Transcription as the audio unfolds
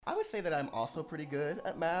say that I'm also pretty good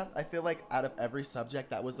at math. I feel like out of every subject,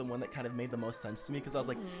 that was the one that kind of made the most sense to me because I was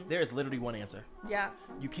like, there is literally one answer. Yeah.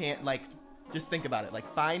 You can't, like, just think about it. Like,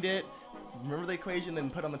 find it, remember the equation, then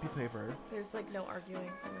put it on the piece of paper. There's, like, no arguing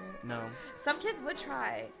for it. No. Some kids would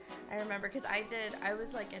try. I remember, because I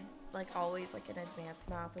was, like, always, like, in advanced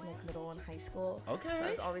math in, like, middle and high school. Okay. So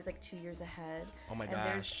I was always, like, 2 years ahead. Oh, my and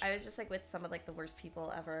gosh. I was just, like, with some of, like, the worst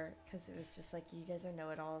people ever, because it was just, like, you guys are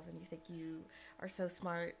know-it-alls, and you think you are so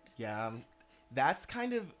smart. Yeah. That's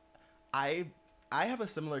kind of... I have a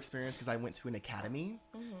similar experience because I went to an academy,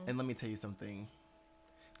 and let me tell you something.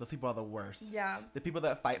 Those people are the worst. Yeah. The people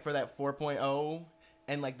that fight for that 4.0,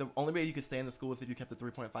 and, like, the only way you could stay in the school is if you kept a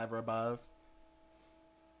 3.5 or above.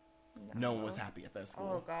 No one was happy at that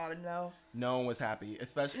school. Oh, God, no. No one was happy.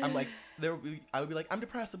 Especially, I'm like, I would be like, I'm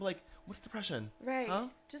depressed. I'm like, what's depression? Right. Huh?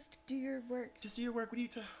 Just do your work. Just do your work. What do you...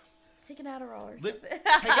 Take an Adderall or something.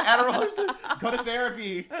 Take an Adderall or something. Go to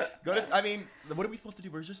therapy. I mean, what are we supposed to do?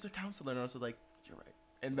 We're just a counselor. And I was like, you're right.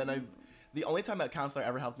 And then the only time that counselor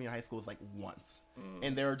ever helped me in high school was like once.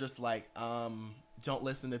 And they were just like, don't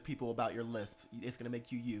listen to people about your lisp. It's going to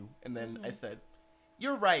make you you. And then I said,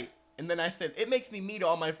 you're right. And then I said, it makes me me to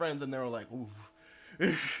all my friends. And they were like, ooh.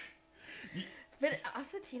 But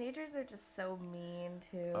also teenagers are just so mean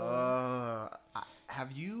too.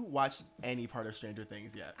 Have you watched any part of Stranger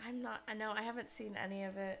Things yet? I haven't seen any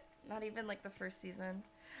of it. Not even like the first season.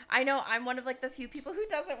 I know I'm one of like the few people who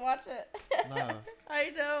doesn't watch it. No. I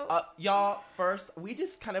know. Y'all, first, we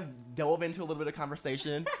just kind of dove into a little bit of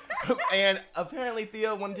conversation. And apparently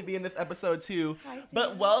Theo wanted to be in this episode too. Hi, Theo.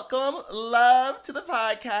 But welcome, love, to the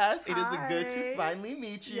podcast. It is Hi. good to finally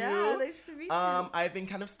meet you. Yeah, nice to meet you. I've been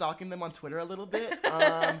kind of stalking them on Twitter a little bit.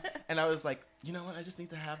 And I was like, you know what? I just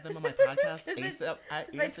need to have them on my podcast ASAP.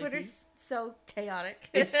 My Twitter's so chaotic.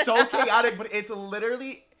 It's so chaotic, but it's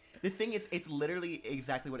literally... The thing is, it's literally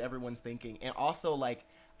exactly what everyone's thinking. And also, like,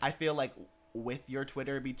 I feel like with your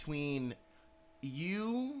Twitter, between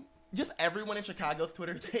you, just everyone in Chicago's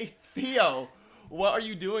Twitter, Theo, what are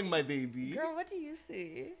you doing, my baby? Girl, what do you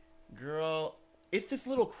see? Girl, it's this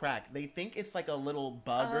little crack. They think it's like a little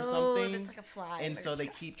bug or something. It's like a fly. And so they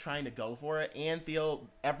keep trying to go for it. And Theo,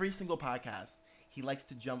 every single podcast, he likes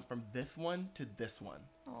to jump from this one to this one.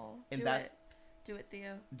 Oh, and do it,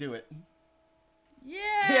 Theo. Do it. Yeah!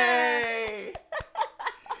 Yay!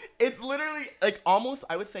 It's literally, like, almost,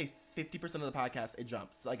 I would say 50% of the podcast, it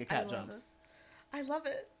jumps. Like a cat jumps. I love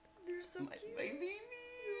it. They're so cute. My baby.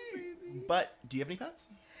 But, do you have any pets?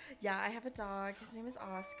 Yeah, I have a dog. His name is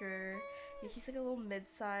Oscar. He's like a little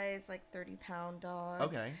mid-sized, like 30-pound dog.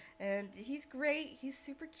 Okay. And he's great. He's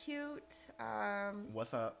super cute. What's up?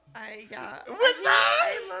 What's up? I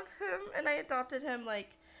love him. And I adopted him, like,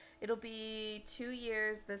 it'll be 2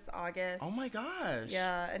 years this August. Oh my gosh.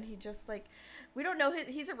 Yeah, and he just, like, we don't know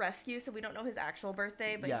he's a rescue, so we don't know his actual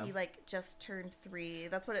birthday, but he, like, just turned 3.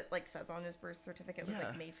 That's what it, like, says on his birth certificate. It was,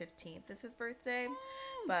 like, May 15th is his birthday.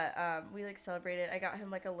 But we, like, celebrated. I got him,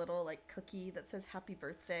 like, a little, like, cookie that says happy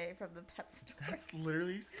birthday from the pet store. That's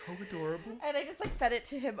literally so adorable. And I just, like, fed it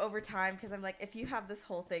to him over time, because I'm like, if you have this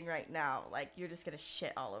whole thing right now, like, you're just gonna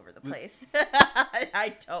shit all over the place.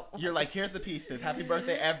 I don't. You're like, here's the pieces. Happy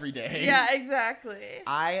birthday every day. Yeah, exactly.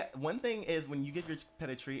 One thing is, when you give your pet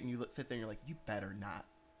a treat and you sit there and you're like, you better not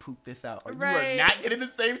poop this out, or right. you are not getting the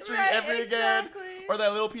same treat ever again. Exactly. Or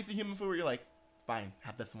that little piece of human food where you're like, fine,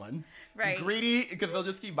 have this one. Right. Greedy, because they'll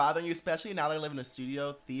just keep bothering you, especially now that I live in a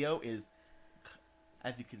studio. Theo is,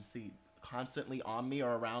 as you can see, constantly on me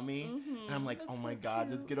or around me. Mm-hmm. And I'm like, oh my God,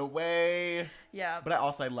 just get away. Yeah. But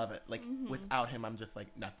I love it. Like, without him, I'm just like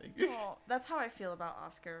nothing. Oh, that's how I feel about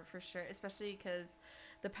Oscar, for sure. Especially because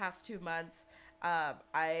the past 2 months,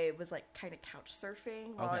 I was like kind of couch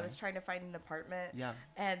surfing while I was trying to find an apartment. Yeah.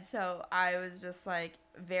 And so I was just like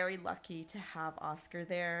very lucky to have Oscar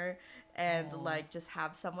there and like just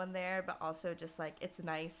have someone there, but also just like it's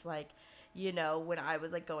nice, like, you know, when I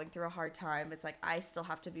was like going through a hard time, it's like I still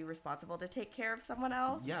have to be responsible to take care of someone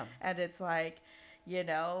else. Yeah. And it's like, you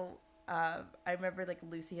know, I remember like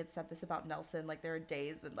Lucy had said this about Nelson, like there are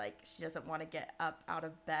days when like she doesn't want to get up out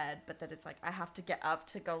of bed, but then it's like I have to get up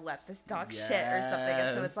to go let this dog shit or something.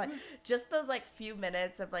 And so it's like just those like few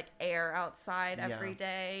minutes of like air outside every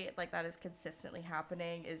day, like that is consistently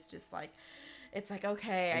happening, is just like, it's like,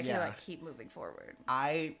 okay, I can like keep moving forward.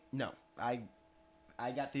 I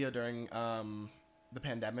got Theo during the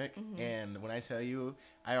pandemic, and when I tell you,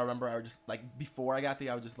 I remember I was just like, before I got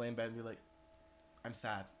Theo, I would just lay in bed and be like, I'm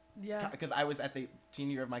sad. Yeah. Because I was at the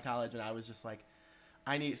senior year of my college, and I was just like,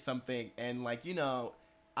 I need something. And like, you know,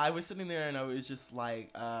 I was sitting there and I was just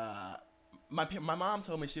like, my mom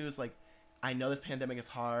told me, she was like, I know this pandemic is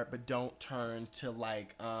hard, but don't turn to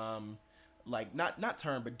like not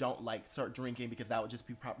turn, but don't like start drinking because that would just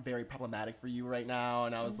be very problematic for you right now.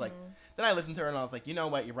 And I was like, then I listened to her and I was like, you know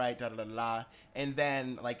what, you're right, da da da da. And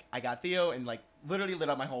then like I got Theo and like literally lit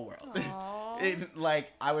up my whole world.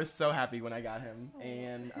 Like I was so happy when I got him.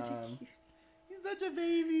 And he's such a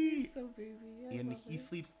baby. He's so baby. And he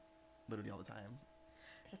sleeps literally all the time.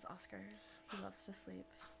 That's Oscar. He loves to sleep.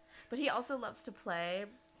 But he also loves to play.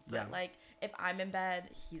 But like if I'm in bed,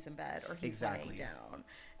 he's in bed or he's laying down.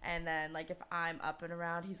 And then like if I'm up and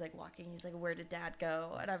around, he's like walking. He's like, "Where did Dad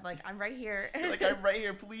go?" And I'm like, "I'm right here." Like, "I'm right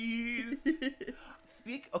here, please."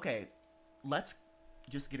 Okay, let's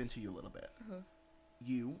just get into you a little bit.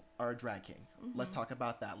 You are a drag king. Let's talk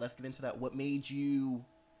about that. Let's get into that. What made you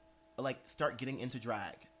like start getting into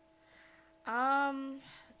drag?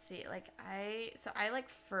 Let's see. Like I like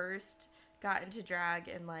first got into drag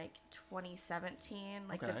in like 2017,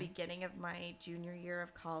 like the beginning of my junior year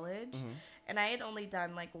of college. And I had only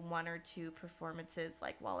done like 1 or 2 performances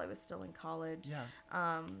like while I was still in college. Yeah.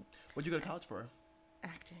 What'd you go to college for?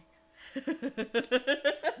 Acting.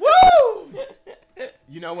 Woo!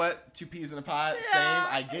 You know what? 2 peas in a pod. Yeah, same.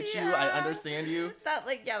 I get you. I understand you. That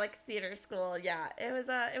like theater school. Yeah. It was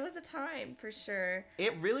a time for sure.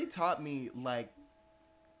 It really taught me like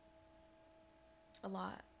a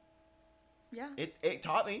lot. Yeah. It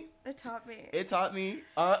taught me. It taught me. It taught me.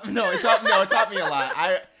 It taught me a lot.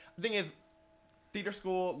 The thing is, theater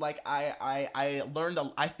school, like I learned.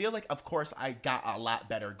 I feel like, of course, I got a lot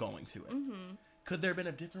better going to it. Could there have been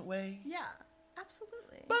a different way? Yeah,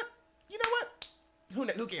 absolutely. But you know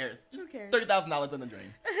what? Who cares? Just who cares? $30,000 in the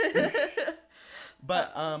drain.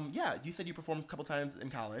 But yeah, you said you performed a couple times in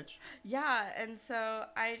college. Yeah, and so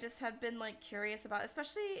I just had been like curious about,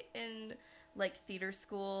 especially in like theater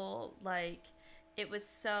school, like it was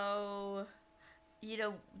so, you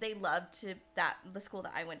know, they loved to, the school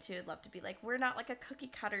that I went to loved to be like, we're not like a cookie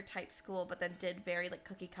cutter type school, but then did very like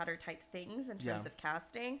cookie cutter type things in terms of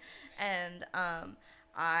casting. And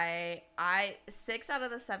I 6 out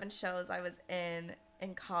of the 7 shows I was in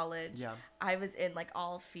college, I was in like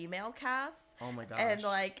all female casts. Oh my gosh.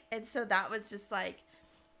 And so that was just like,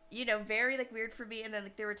 you know, very like weird for me. And then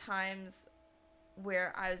like there were times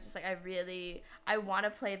where I was just like, I want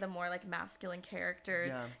to play the more like masculine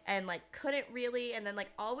characters and like couldn't really, and then like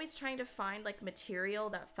always trying to find like material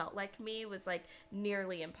that felt like me was like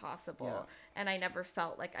nearly impossible. And I never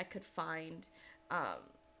felt like I could find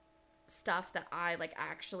stuff that I like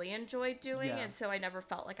actually enjoyed doing. And so I never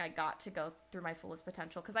felt like I got to go through my fullest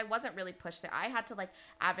potential because I wasn't really pushed there. I had to like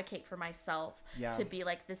advocate for myself to be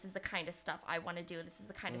like, this is the kind of stuff I want to do. This is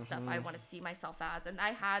the kind of stuff I want to see myself as. And I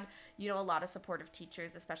had, you know, a lot of supportive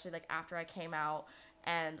teachers, especially like after I came out,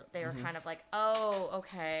 and they were kind of like, oh,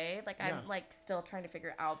 okay. Like I'm like still trying to figure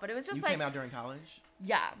it out, but it was just you like, came out during college?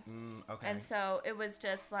 Yeah. Okay. And so it was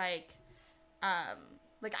just like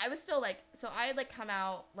I was still like, so I had like come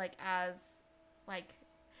out like as like,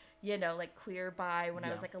 you know, like queer bi when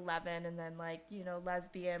I was like 11, and then like, you know,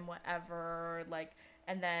 lesbian, whatever, like,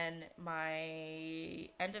 and then my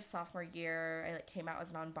end of sophomore year, I like came out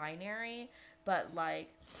as non-binary, but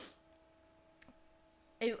like,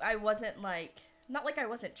 I wasn't like, not like I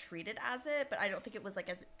wasn't treated as it, but I don't think it was like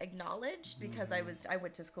as acknowledged because I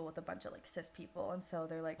went to school with a bunch of like cis people, and so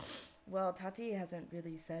they're like, well, Tati hasn't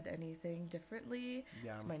really said anything differently.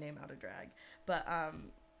 It's my name out of drag, but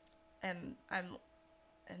and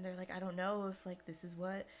they're like, I don't know if like this is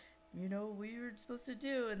what, you know, we were supposed to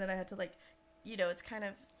do, and then I had to like, you know, it's kind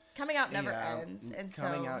of coming out never ends, and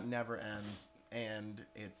coming out never ends, and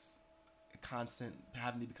it's constant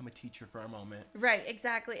having to become a teacher for a moment. Right,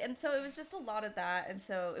 exactly. And so it was just a lot of that, and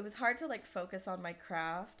so it was hard to like focus on my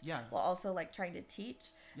craft while also like trying to teach.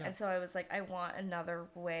 And so I was like, I want another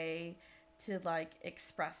way to like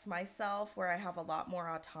express myself where I have a lot more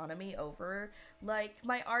autonomy over like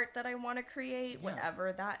my art that I want to create,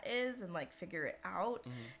 whatever that is, and like figure it out,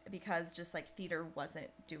 because just like theater wasn't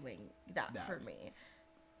doing that for me.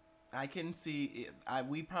 I can see it.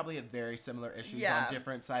 We probably have very similar issues on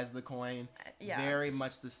different sides of the coin. Very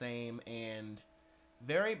much the same, and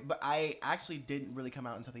but I actually didn't really come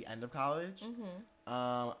out until the end of college.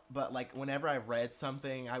 But like whenever I read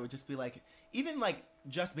something, I would just be like, even like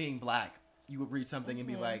just being black, you would read something and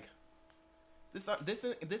be like, this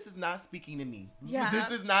is not speaking to me.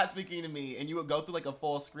 This is not speaking to me. And you would go through like a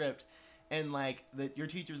full script, and like your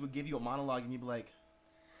teachers would give you a monologue, and you'd be like,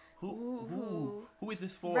 Who is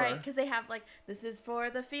this for? Right, because they have like, this is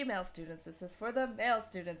for the female students, this is for the male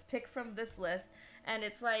students, pick from this list. And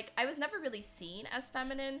it's like, I was never really seen as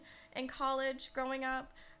feminine in college growing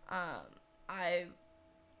up.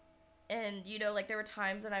 And, you know, like, there were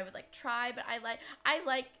times when I would, like, try, but I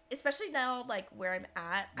like, especially now, like, where I'm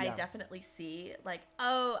at, I definitely see, like,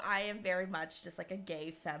 oh, I am very much just, like, a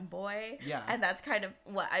gay femboy. Yeah. And that's kind of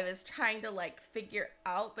what I was trying to, like, figure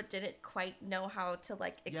out, but didn't quite know how to,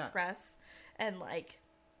 like, express and, like,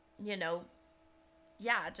 you know,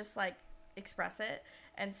 just, like, express it.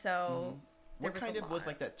 And so, what kind of was,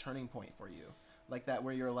 like, that turning point for you? Like, that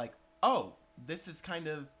where you're like, oh, this is kind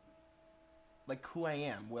of like who I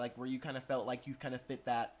am, where you kind of felt like you kind of fit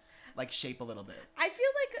that like shape a little bit. I feel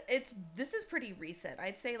like this is pretty recent.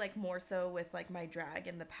 I'd say like more so with like my drag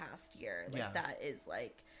in the past year. Like that is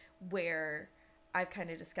like where I've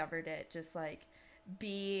kind of discovered it, just like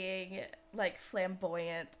being like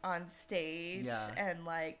flamboyant on stage and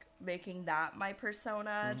like making that my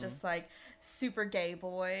persona, just like super gay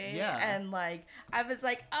boy. And like I was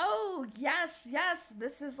like, oh yes,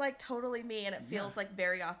 this is like totally me, and it feels like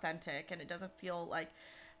very authentic, and it doesn't feel like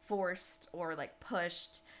forced or like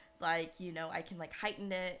pushed. Like, you know, I can like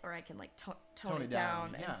heighten it or I can like tone it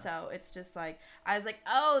down. And so it's just like I was like,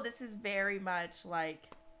 oh, this is very much like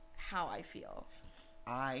how I feel.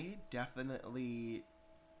 I definitely,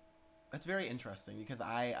 that's very interesting, because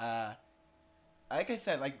I like I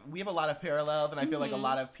said, like, we have a lot of parallels, and I feel like a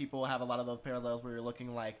lot of people have a lot of those parallels where you're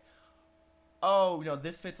looking like, oh, you know,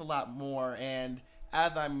 this fits a lot more. And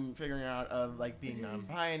as I'm figuring out of like being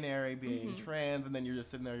non-binary, being trans, and then you're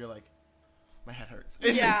just sitting there, you're like, my head hurts.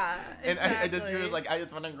 And exactly. you're just like, I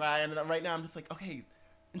just want to cry. And then right now I'm just like, okay,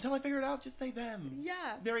 until I figure it out, just say them.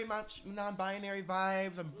 Yeah. Very much non-binary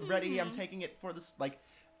vibes. I'm ready. I'm taking it for this, like,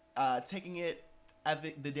 taking it as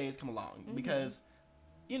the days come along. Because,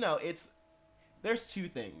 you know, there's two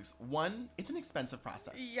things. One, it's an expensive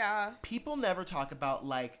process. Yeah. People never talk about,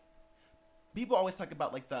 like, people always talk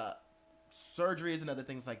about, like, the surgeries and other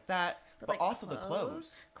things like that, but like also the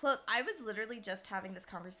clothes. I was literally just having this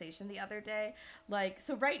conversation the other day. Like,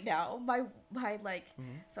 so right now, my like,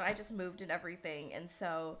 so I just moved and everything, and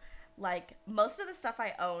so like most of the stuff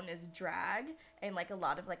I own is drag, and like a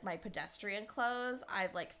lot of like my pedestrian clothes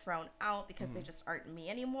I've like thrown out because they just aren't me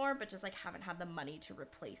anymore, but just like haven't had the money to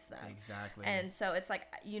replace them. Exactly. And so it's like,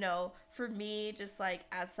 you know, for me, just like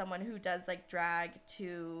as someone who does like drag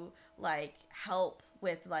to like help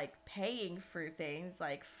with like paying for things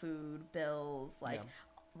like food, bills, like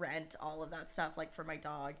rent, all of that stuff, like for my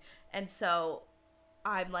dog. And so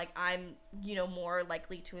I'm you know, more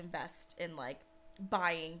likely to invest in like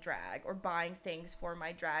buying drag or buying things for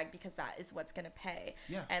my drag, because that is what's gonna pay.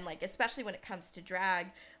 And like, especially when it comes to drag,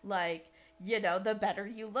 like, you know, the better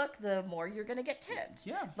you look, the more you're gonna get tipped.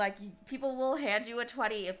 Like, people will hand you a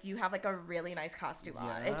 20 if you have like a really nice costume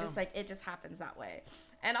on. It just happens that way.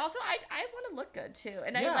 And also, I want to look good too,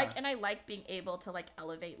 and I like being able to like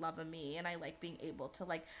elevate Love of Me, and I like being able to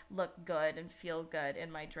like look good and feel good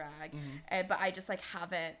in my drag. But I just like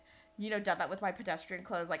haven't, you know, done that with my pedestrian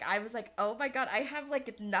clothes. Like, I was like, oh my god, I have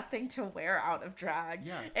like nothing to wear out of drag.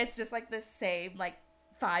 It's just like the same like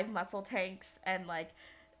 5 muscle tanks and like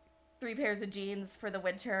 3 pairs of jeans for the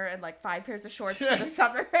winter and like 5 pairs of shorts for the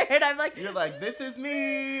summer. And I'm like, you're like, this is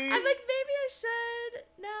me. I'm like, maybe I should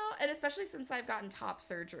now. And especially since I've gotten top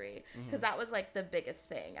surgery, because that was like the biggest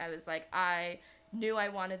thing. I was like, I knew I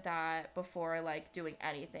wanted that before like doing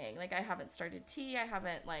anything. Like, I haven't started tea. I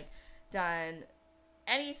haven't like done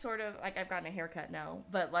any sort of like, I've gotten a haircut now,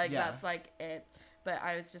 but like that's like it. But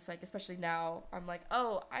I was just like, especially now, I'm like,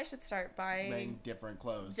 oh, I should start buying different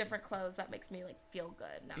clothes. That makes me like feel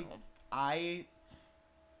good now. I've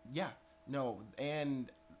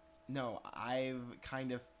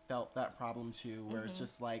kind of felt that problem too, where it's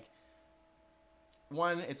just like,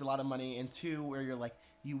 one, it's a lot of money, and two, where you're like,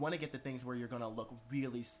 you want to get the things where you're gonna look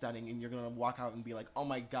really stunning and you're gonna walk out and be like, oh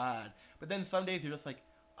my god. But then some days you're just like,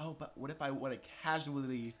 oh, but what if I want to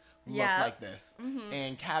casually look like this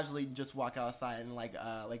and casually just walk outside and like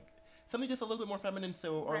something just a little bit more feminine,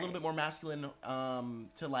 or a little bit more masculine,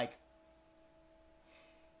 to like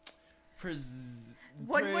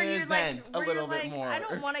where you're like, a little bit more. I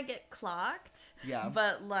don't want to get clocked.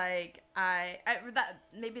 But like that,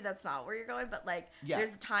 maybe that's not where you're going, but like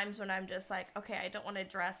there's times when I'm just like, okay, I don't want to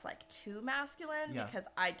dress like too masculine because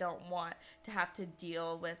I don't want to have to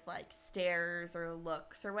deal with like stares or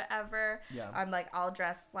looks or whatever. I'm like, I'll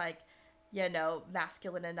dress like, you know,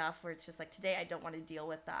 masculine enough where it's just like, today I don't want to deal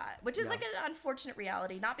with that, which is like an unfortunate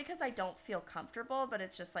reality, not because I don't feel comfortable, but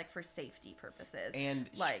it's just like for safety purposes. And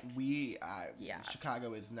like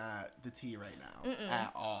Chicago is not the tea right now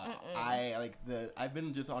at all. I've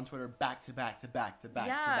been just on Twitter back to back,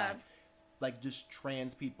 like just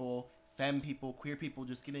trans people, femme people, queer people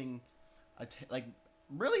just getting like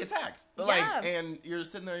really attacked. Like, and you're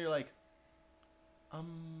sitting there, you're like,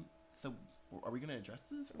 so are we going to address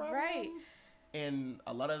this problem? Right. And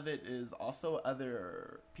a lot of it is also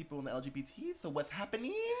other people in the LGBT. So what's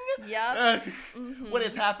happening? Yep. What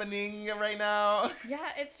is happening right now? Yeah,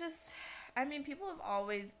 it's just, I mean, people have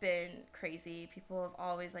always been crazy. People have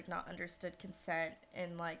always, like, not understood consent.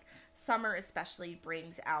 And, like, summer especially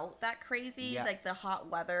brings out that crazy. Yeah. Like, the hot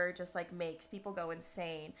weather just, like, makes people go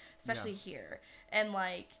insane. Especially here. And,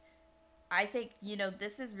 like, I think, you know,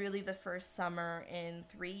 this is really the first summer in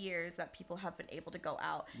 3 years that people have been able to go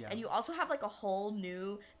out. Yeah. And you also have, like, a whole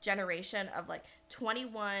new generation of, like,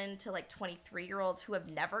 21 to, like, 23-year-olds who have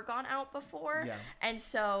never gone out before. Yeah. And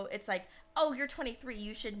so it's like, oh, you're 23,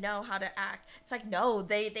 you should know how to act. It's like, no,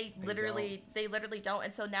 they literally don't.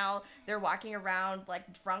 And so now they're walking around,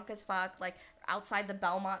 like, drunk as fuck, like, outside the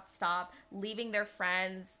Belmont stop, leaving their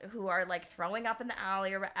friends who are, like, throwing up in the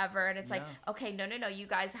alley or whatever. And it's like, okay, no, you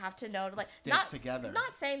guys have to know to, like, stick together.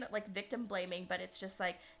 Not saying that, like, victim blaming, but it's just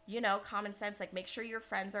like, you know, common sense, like, make sure your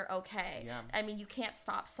friends are okay. Yeah. I mean, you can't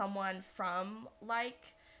stop someone from, like,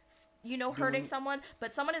 you know, hurting someone,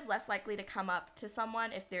 but someone is less likely to come up to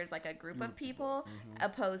someone if there's, like, a group of people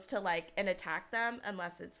opposed to, like, and attack them,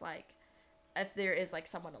 unless it's, like, if there is, like,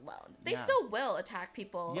 someone alone. They still will attack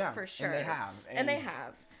people for sure. And they have. And they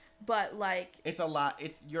have. But, like, it's a lot.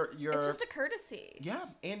 It's your it's just a courtesy. Yeah,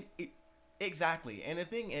 and exactly. And the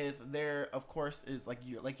thing is, there of course is like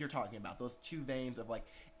you're talking about those two veins of, like,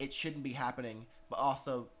 it shouldn't be happening, but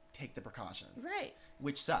also take the precaution. Right.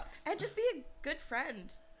 Which sucks. And just be a good friend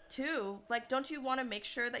too. Like, don't you want to make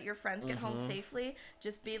sure that your friends get home safely?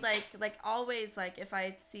 Just be like always, like, if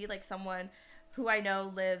I see, like, someone who I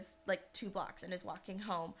know lives, like, 2 blocks and is walking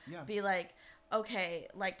home, be like, okay,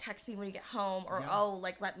 like, text me when you get home, or oh,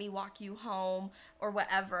 like, let me walk you home, or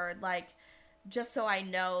whatever, like, just so I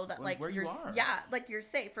know that, like, where you are. Yeah, like, you're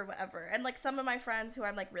safe or whatever. And, like, some of my friends who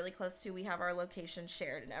I'm, like, really close to, we have our location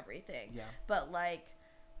shared and everything. Yeah. But, like,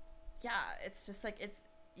 yeah, it's just, like, it's,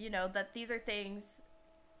 you know, that these are things,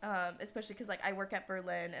 especially because, like, I work at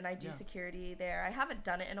Berlin and I do security there. I haven't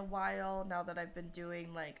done it in a while now that I've been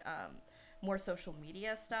doing, like, more social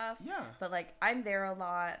media stuff. Yeah. But, like, I'm there a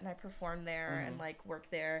lot and I perform there and, like, work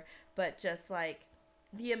there. But just, like,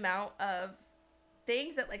 the amount of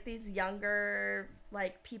things that, like, these younger,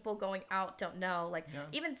 like, people going out don't know. Like,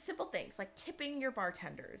 even simple things, like tipping your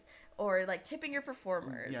bartenders or, like, tipping your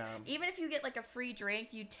performers. Yeah. Even if you get, like, a free drink,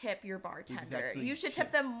 you tip your bartender. Exactly. You should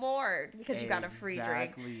tip them more because you got a free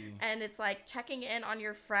drink. And it's, like, checking in on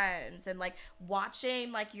your friends and, like,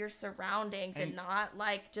 watching, like, your surroundings and not,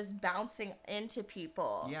 like, just bouncing into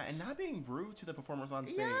people. Yeah, and not being rude to the performers on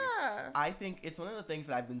stage. Yeah. I think it's one of the things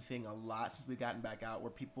that I've been seeing a lot since we've gotten back out,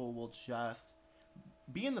 where people will just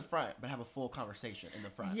be in the front but have a full conversation in the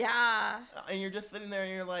front. Yeah. And you're just sitting there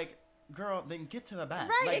and you're like, girl, then get to the back.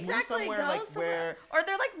 Right, like, exactly. Move somewhere, like, where... Or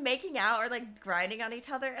they're, like, making out or, like, grinding on each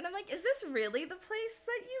other. And I'm like, is this really the place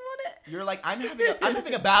that you want to... You're like, I'm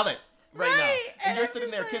having a ballot right now. And you're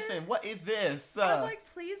sitting there kissing. What is this? I'm like,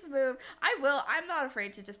 please move. I'm not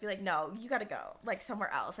afraid to just be like, no, you got to go. Like,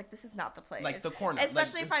 somewhere else. Like, this is not the place. Like, the corner.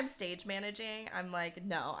 Especially if I'm stage managing. I'm like,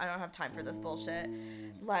 no, I don't have time for this bullshit.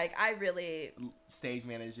 Like, I really... Stage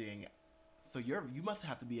managing... So you must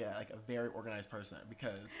have to be a very organized person,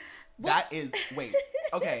 because that is, wait,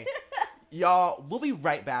 okay. Y'all, we'll be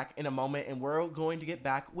right back in a moment, and we're going to get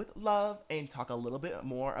back with Love and talk a little bit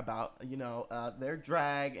more about, you know, their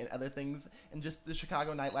drag and other things and just the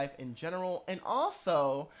Chicago nightlife in general. And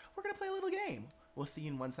also, we're going to play a little game. We'll see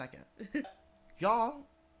you in 1 second. Y'all,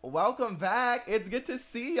 welcome back. It's good to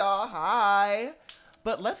see y'all. Hi.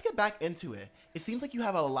 But let's get back into it. It seems like you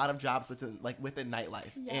have a lot of jobs within nightlife.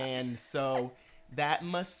 Yeah. And so that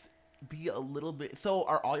must be a little bit... So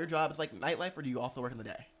are all your jobs, like, nightlife, or do you also work in the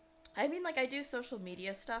day? I mean, like, I do social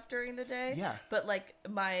media stuff during the day. Yeah. But, like,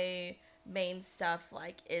 my main stuff,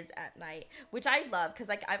 like, is at night, which I love, because,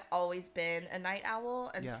 like, I've always been a night owl.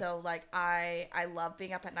 And so, like, I love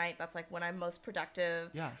being up at night. That's, like, when I'm most productive.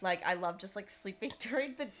 Yeah. Like, I love just, like, sleeping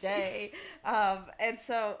during the day. And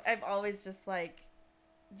so I've always just, like...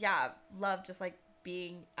 Yeah, love just, like,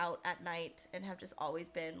 being out at night, and have just always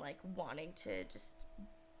been, like, wanting to just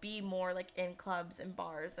be more, like, in clubs and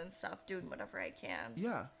bars and stuff, doing whatever I can.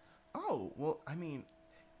 Yeah. Oh, well, I mean,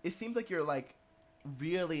 it seems like you're, like,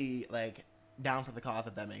 really, like, down for the cause,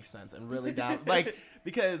 if that makes sense, and really down, like,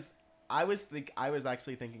 because I was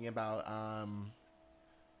actually thinking about,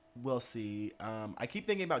 we'll see. I keep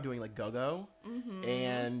thinking about doing, like, go-go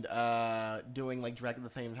and doing, like, drag at the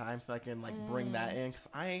same time, so I can, like, bring that in.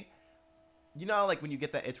 Because you know, like, when you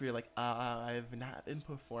get that itch where you're like, I've not been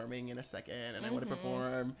performing in a second, and I want to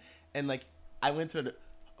perform. And, like, I went to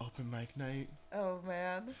open mic night. Oh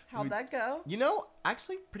man, how'd that go? You know,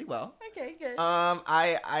 actually pretty well. Okay, good.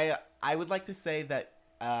 I would like to say that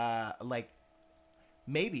like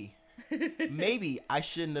maybe I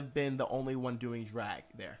shouldn't have been the only one doing drag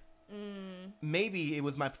there. Maybe it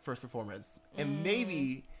was my first performance, and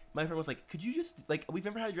maybe my friend was like, "Could you just like we've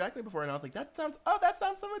never had a drag queen before?" And I was like, "That sounds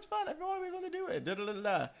so much fun. I've always wanted to do it." Da, da, da, da,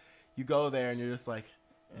 da. You go there and you're just like,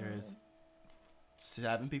 there's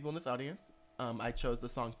 7 people in this audience. I chose the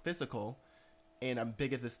song "Physical," and I'm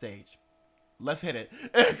big as the stage. Let's hit it.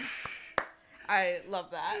 I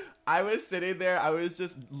love that. I was sitting there. I was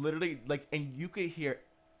just literally like, and you could hear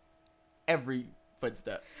every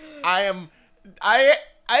footstep. I'm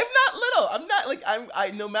not little. I'm not like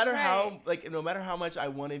I. No matter how much I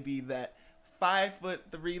want to be that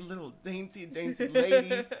 5'3" little dainty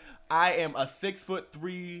lady, I am a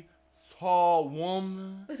 6'3" tall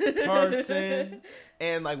woman person.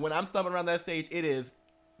 And like when I'm stumbling around that stage, it is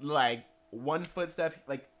like 1 footstep,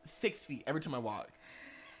 like 6 feet every time I walk.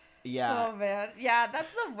 Yeah. Oh man, yeah,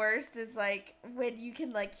 that's the worst. Is like when you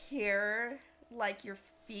can like hear like your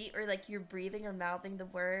feet or like you're breathing or mouthing the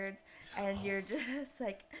words, and you're just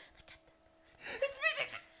like,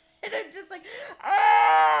 and I'm just like,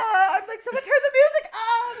 I'm like, someone turn the music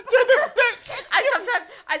off.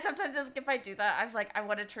 I sometimes if I do that, I'm like, I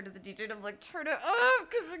want to turn to the DJ and I'm like, turn it off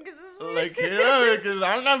because this is like, because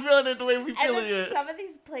I'm not feeling it the way we feeling it. Some of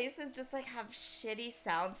these places just like have shitty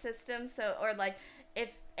sound systems, so or like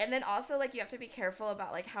and then also like you have to be careful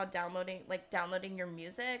about like how downloading your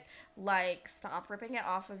music, like stop ripping it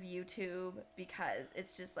off of YouTube because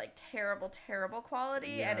it's just like terrible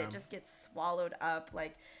quality, and it just gets swallowed up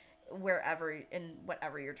like wherever in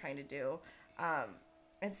whatever you're trying to do,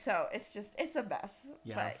 and so it's a mess.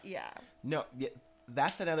 But no,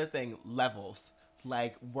 that's another thing. Levels,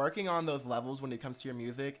 like working on those levels when it comes to your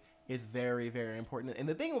music is very, very important. And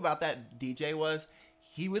the thing about that DJ was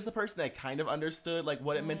he was the person that kind of understood like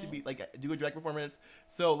what it meant to be like do a drag performance.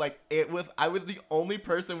 So like I was the only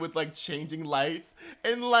person with like changing lights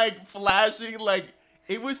and like flashing, like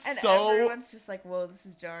it was and so. Everyone's just like, whoa, this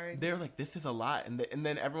is jarring. They're like, this is a lot, and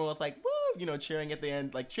then everyone was like, woo, you know, cheering at the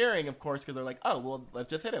end, like cheering of course because they're like, oh well, let's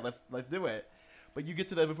just hit it, let's do it. But you get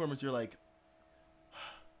to the performance, you're like,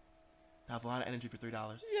 that was a lot of energy for $3.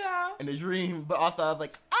 Yeah. And a dream, but also I was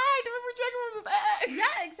like, I remember drag.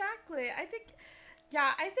 Yeah, exactly. I think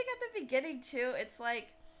at the beginning too, it's like,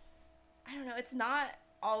 I don't know, it's not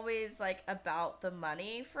always like about the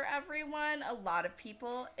money for everyone. A lot of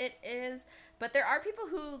people it is, but there are people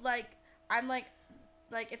who like, I'm like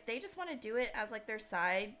if they just want to do it as like their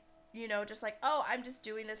side, you know, just like, oh, I'm just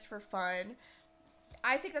doing this for fun.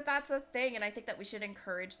 I think that that's a thing, and I think that we should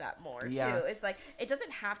encourage that more, too. It's like, it doesn't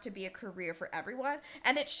have to be a career for everyone,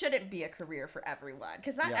 and it shouldn't be a career for everyone,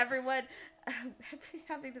 because not everyone, I've been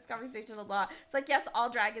having this conversation a lot. It's like, yes, all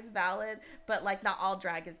drag is valid, but, like, not all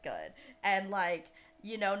drag is good, and, like,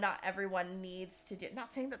 you know, not everyone needs to do,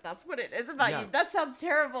 not saying that that's what it is about you, that sounds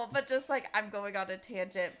terrible, but just, like, I'm going on a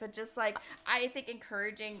tangent, but just, like, I think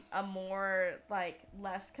encouraging a more, like,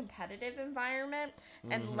 less competitive environment,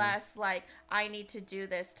 and less, like, I need to do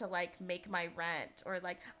this to, like, make my rent, or,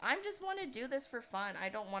 like, I just want to do this for fun, I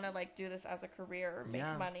don't want to, like, do this as a career or make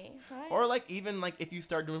money. Right? Or, like, even, like, if you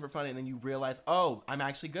start doing it for fun, and then you realize, oh, I'm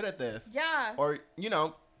actually good at this. Yeah. Or, you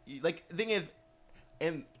know, like, the thing is,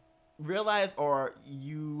 and realize, or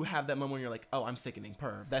you have that moment when you're like, oh, I'm sickening,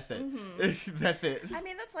 that's it. That's it. I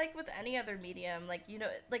mean, that's like with any other medium, like, you know,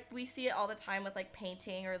 like we see it all the time with like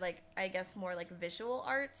painting or like, I guess more like visual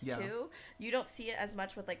arts too. You don't see it as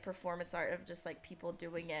much with like performance art of just like people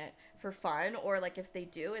doing it for fun, or like if they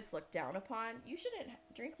do, it's looked down upon. You shouldn't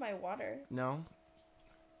drink my water. No.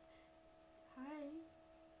 Hi.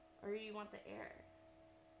 Or do you want the air?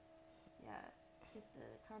 Yeah.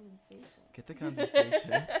 Get the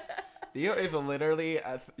condensation. Theo is literally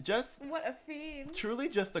what a fiend. Truly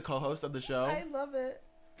just the co-host of the show. I love it.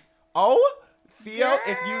 Oh, Theo,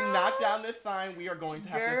 if you knock down this sign, we are going to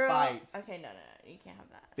have to fight. Okay, no, you can't have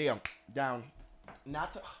that. Theo, down.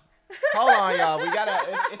 Not to. Hold on, y'all. We gotta.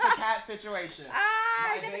 It's a cat situation.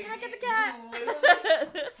 Get the cat. You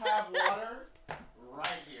literally have water right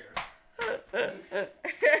here.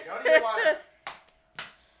 Don't need water.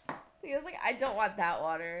 He was like, I don't want that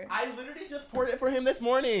water. I literally just poured it for him this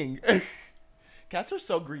morning. Cats are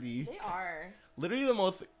so greedy. They are. Literally the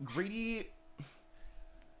most greedy,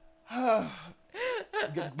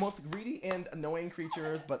 most greedy and annoying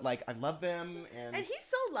creatures, but like I love them, and he's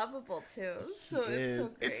so lovable too. So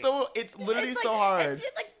it's so great. It's literally so hard. It's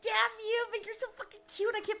just like, damn you, but you're so fucking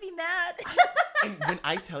cute. I can't be mad. And when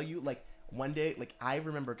I tell you, like one day, like I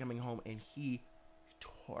remember coming home and he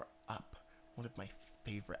tore up one of my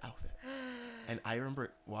favorite outfits. And I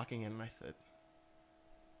remember walking in and I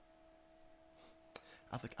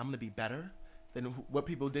was like, I'm going to be better than what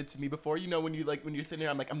people did to me before. You know, when you're sitting there,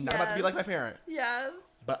 I'm like, I'm not about to be like my parent. Yes.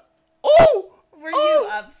 But, were you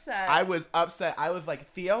upset? I was upset. I was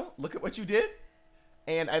like, Theo, look at what you did.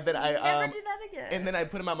 And I never do that again. And then I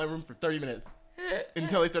put him out of my room for 30 minutes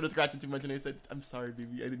until he started scratching too much. And I said, I'm sorry,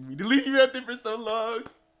 baby. I didn't mean to leave you out there for so long.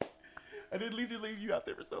 I didn't leave you out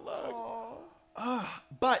there for so long.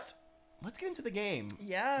 But let's get into the game.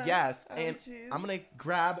 Yeah. Yes. Oh, and geez. I'm going to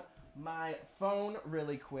grab my phone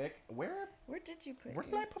really quick. Where did you put it? Where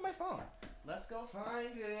did I put my phone? Let's go find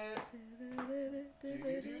it. Oh, it's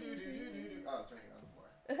right here on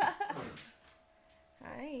the floor.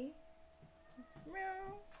 Hi.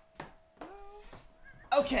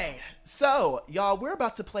 Okay, so y'all, we're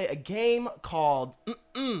about to play a game called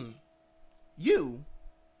You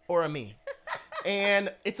or a Me.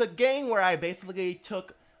 And it's a game where I basically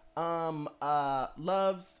took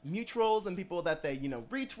loves, mutuals, and people that they,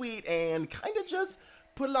 retweet and kind of just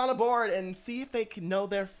put it on a board and see if they can know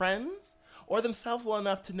their friends or themselves well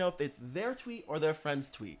enough to know if it's their tweet or their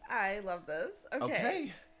friend's tweet. I love this.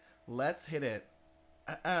 Okay, let's hit it.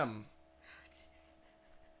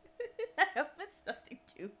 I hope it's nothing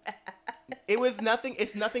too bad.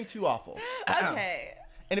 It's nothing too awful. Okay.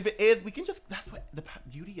 And if it is, we can just, that's what, the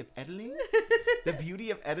beauty of editing. The beauty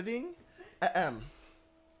of editing. I'm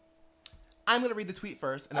going to read the tweet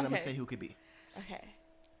first, and then I'm going to say who could be. Okay.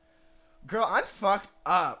 Girl, I'm fucked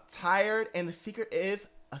up, tired, and the secret is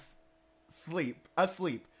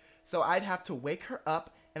asleep. So I'd have to wake her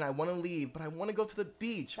up, and I want to leave, but I want to go to the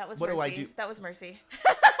beach. That was what Mercy. do I do? That was Mercy.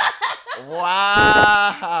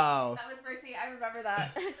 Wow. That was Mercy. I remember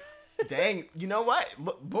that. Dang. You know what?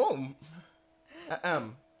 Look, boom.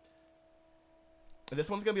 This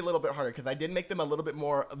one's going to be a little bit harder because I did make them a little bit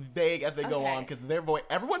more vague as they go on because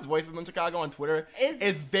everyone's voices in Chicago on Twitter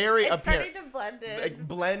is very apparent. It's starting to blend in. Like,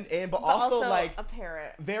 blend in, but also like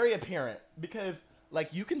apparent. Very apparent because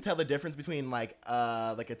like you can tell the difference between like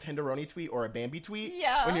a Tenderoni tweet or a Bambi tweet.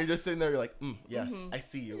 Yeah. When you're just sitting there, you're like, yes, I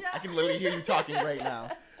see you. Yeah. I can literally hear you talking right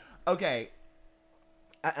now. Okay.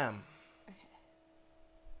 Okay.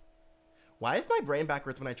 Why is my brain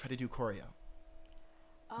backwards when I try to do choreo?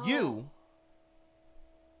 Oh. You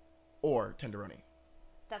or Tenderoni?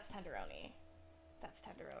 That's Tenderoni.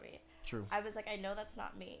 True. I was like, I know that's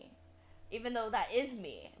not me. Even though that is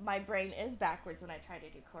me, my brain is backwards when I try to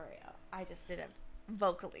do choreo. I just didn't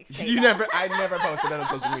vocally say that. I never posted that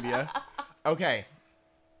on social media. Okay.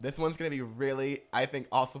 This one's going to be really, I think,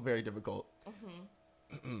 also very difficult.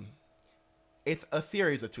 It's a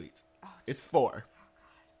series of tweets. Oh, it's 4.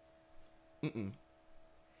 Oh, God.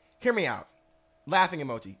 Hear me out. Laughing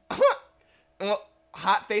emoji.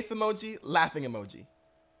 Hot face emoji. Laughing emoji.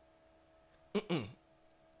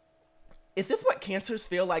 Is this what cancers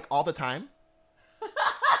feel like all the time?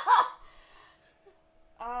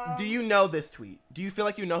 Do you know this tweet? Do you feel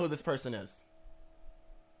like you know who this person is?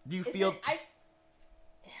 Do you feel...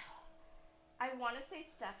 I want to say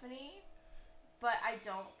Stephanie, but I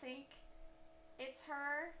don't think it's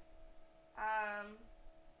her.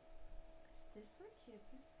 Is this what kids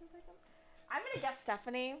feel like? I'm going to guess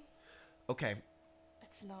Stephanie. Okay.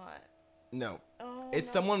 It's not. No. Oh,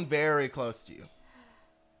 it's someone very close to you.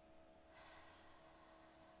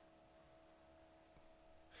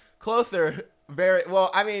 Closer. Very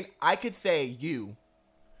well. I mean, I could say you,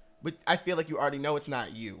 but I feel like you already know it's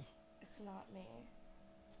not you. It's not me.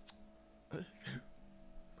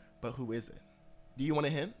 But who is it? Do you want a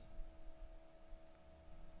hint?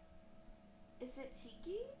 Is it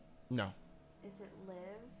Tiki? No. Is it Liv?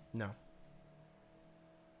 No.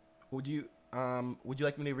 Would you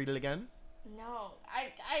like me to read it again? No.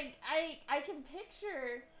 I can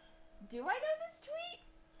picture. Do I know this tweet?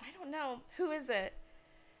 I don't know. Who is it?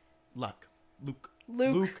 Luke.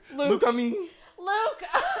 Luke. Look at me. Luke.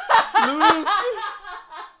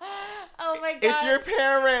 Oh my God. It's your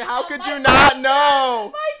parent. How could you not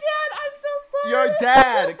know? My dad. I'm so sorry. Your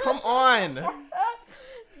dad. Come on.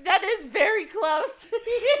 That is very close. He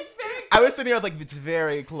is very close. I was sitting here, I was like, it's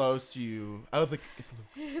very close to you. I was like, it's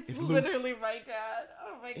Luke. It's literally my dad.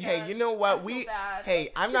 Oh my God. Hey, you know what?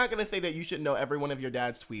 Hey, I'm not going to say that you should know every one of your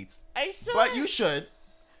dad's tweets. I should. But you should.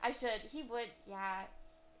 I should. He would, yeah.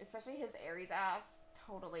 Especially his Aries ass.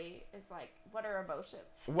 Totally is like, what are emotions?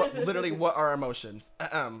 What are emotions?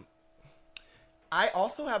 I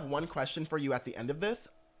also have one question for you at the end of this,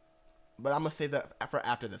 but I'm going to save that for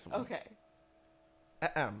after this one. Okay.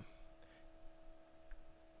 An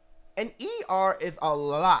ER is a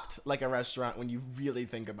lot like a restaurant when you really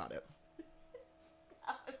think about it.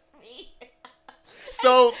 That was me.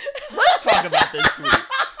 So let's talk about this tweet.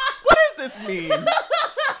 What does this mean?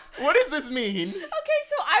 What does this mean? Okay,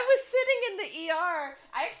 so I was sitting in the ER.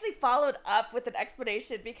 I actually followed up with an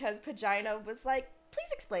explanation because Pagina was like,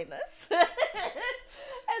 please explain this.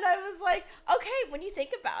 And I was like, okay, when you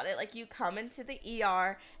think about it, like you come into the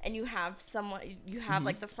ER and you have someone, you have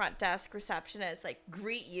like the front desk receptionist like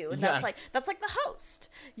greet you, and that's like the host,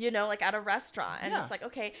 you know, like at a restaurant, and it's like,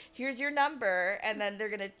 okay, here's your number, and then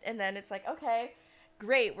then it's like, okay,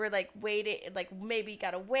 great, we're like waiting, like maybe you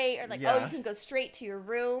gotta wait, or like, oh, you can go straight to your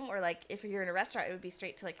room, or like if you're in a restaurant it would be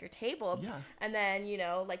straight to like your table, and then, you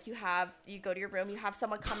know, like you go to your room, you have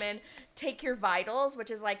someone come in, take your vitals, which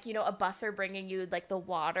is like, you know, a busser bringing you like the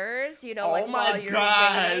waters, you know, like while you're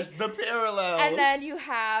waiting. The parallels. And then you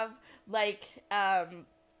have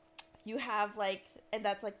and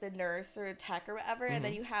that's like the nurse or tech or whatever, and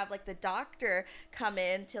then you have like the doctor come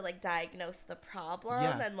in to like diagnose the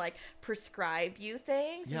problem and like prescribe you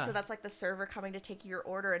things. And so that's like the server coming to take your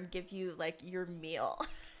order and give you like your meal.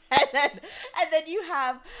 And then you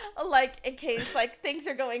have like, in case like things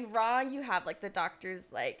are going wrong, you have like the doctor's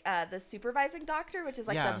like the supervising doctor, which is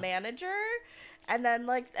like the manager. And then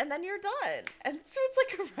you're done. And so it's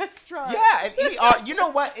like a restaurant. Yeah, an ER, you know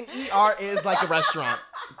what? An ER is like a restaurant.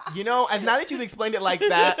 You know, and now that you've explained it like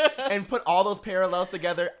that and put all those parallels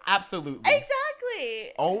together, absolutely.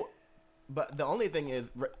 Exactly. Oh, but the only thing is,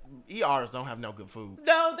 ERs don't have no good food.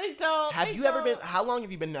 No, they don't. Have you ever been, how long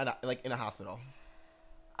have you been in a hospital?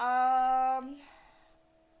 I've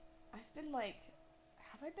been like,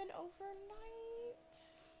 have I been overnight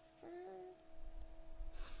for...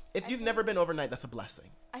 If you've never been overnight, that's a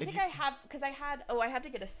blessing. I think I have, because I had to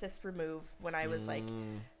get a cyst removed when I was like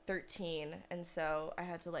 13, and so I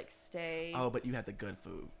had to like stay. Oh, but you had the good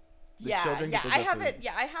food. I haven't.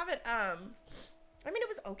 I mean, it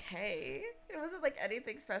was okay. It wasn't like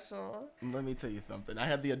anything special. Let me tell you something. I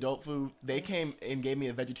had the adult food. They came and gave me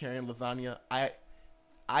a vegetarian lasagna. I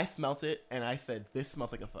smelt it and I said, "This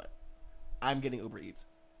smells like a foot. I'm getting Uber Eats,"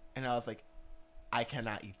 and I was like, "I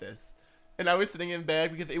cannot eat this." And I was sitting in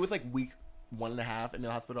bed because it was like week 1.5 in the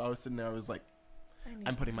hospital. I was sitting there. I was like,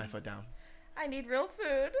 I'm putting my foot down. I need real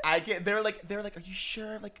food. They're like, are you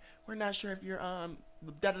sure? Like, we're not sure if your can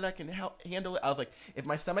handle it. I was like, if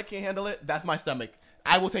my stomach can't handle it, that's my stomach.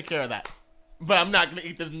 I will take care of that. But I'm not gonna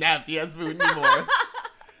eat this nasty ass food anymore.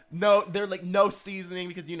 No, they're like no seasoning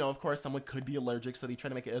because, you know, of course someone could be allergic, so they try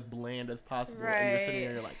to make it as bland as possible. Right. And you're sitting there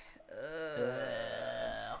and you're like,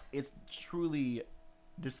 ugh. It's truly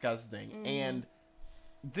disgusting. And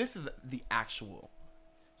this is the actual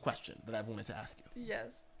question that I've wanted to ask you. Yes.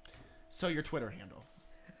 So your Twitter handle,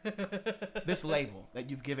 this label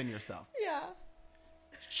that you've given yourself. Yeah.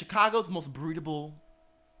 Chicago's most breedable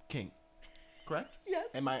king, correct? Yes.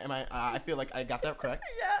 Am I I feel like I got that correct.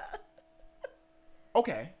 Yeah.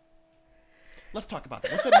 Okay. Let's talk about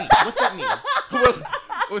that. What's that mean?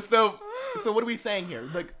 So what are we saying here?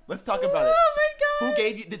 Like, let's talk about it. Oh my God.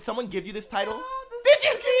 Did someone give you this title? No, Did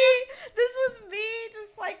you give me? This was me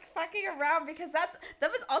just like fucking around, because that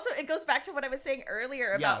was also, it goes back to what I was saying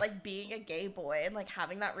earlier about like being a gay boy and like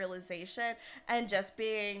having that realization and just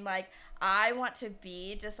being like, I want to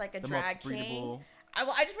be just like a drag king.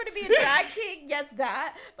 I just want to be a drag king. Yes,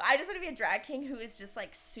 that. But I just want to be a drag king who is just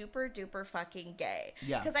like super duper fucking gay.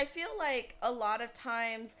 Yeah. Because I feel like a lot of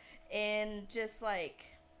times in just like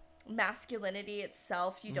masculinity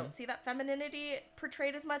itself, you don't see that femininity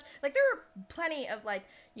portrayed as much. Like there are plenty of like,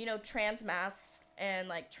 you know, trans masks and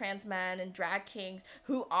like trans men and drag kings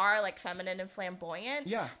who are like feminine and flamboyant.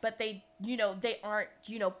 Yeah. But they, you know, they aren't,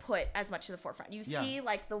 you know, put as much to the forefront. You see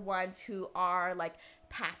like the ones who are like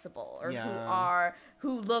passable or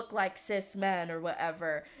who look like cis men or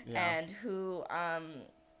whatever, and who are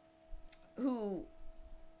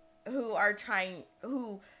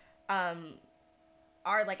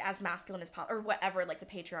like as masculine as possible, or whatever like the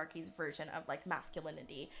patriarchy's version of like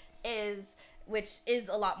masculinity is, which is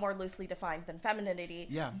a lot more loosely defined than femininity.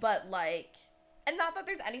 Yeah. But like, and not that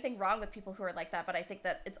there's anything wrong with people who are like that, but I think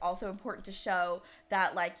that it's also important to show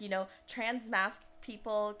that like, you know, trans masc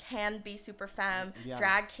people can be super femme,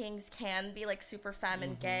 drag kings can be like super femme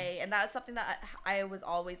and gay, and that was something that I was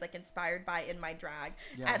always like inspired by in my drag.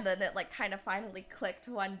 And then it like kind of finally clicked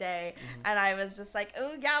one day, and I was just like,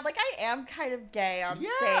 oh yeah, like I am kind of gay on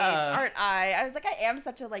stage, aren't I was like, I am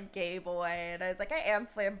such a like gay boy, and I was like, I am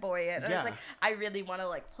flamboyant, and I was like, I really want to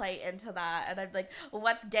like play into that, and I'm like, well,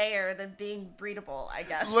 what's gayer than being breedable, I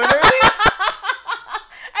guess. Literally.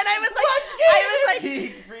 And I was like, what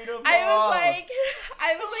is?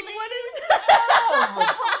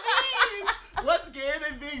 What's gayer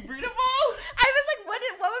than being breedable? I was like, what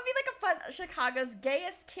would be like a fun want Chicago's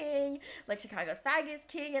gayest king, like Chicago's faggiest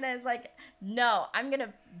king, and I was like, no, I'm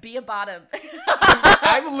gonna be a bottom.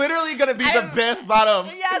 I'm literally gonna be the best bottom.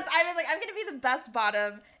 Yes, I was like, I'm gonna be the best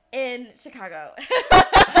bottom in Chicago.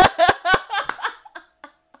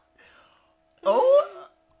 Oh,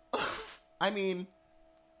 I mean,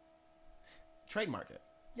 trademark it.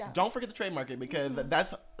 Yeah. Don't forget to trademark it, because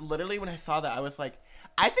that's literally when I saw that, I was like,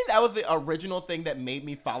 I think that was the original thing that made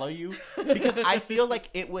me follow you, because I feel like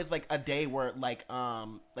it was like a day where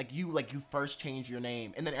you first changed your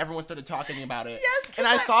name and then everyone started talking about it. Yes. And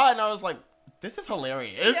I saw it and I was like, this is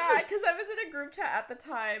hilarious. Yeah, because I was in a group chat at the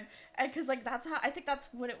time, and because like that's how I think that's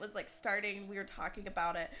when it was like starting. We were talking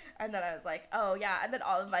about it, and then I was like, oh yeah, and then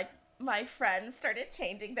all of my friends started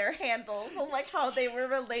changing their handles on like how they were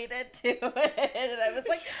related to it, and I was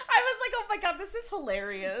like, oh my god, this is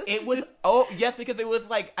hilarious. It was yes, because it was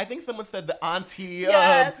like, I think someone said the auntie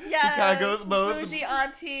yes, Chicago's most bougie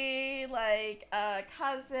auntie, like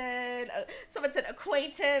cousin. Someone said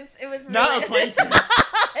acquaintance. It was really, not acquaintance.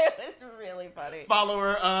 It was really funny.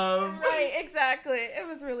 Follower of. Right, exactly. It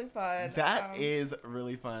was really fun. That is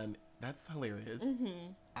really fun. That's hilarious.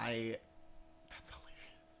 Mm-hmm. That's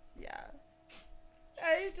hilarious. Yeah.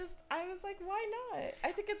 I was like, why not?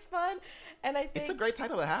 I think it's fun, and I think it's a great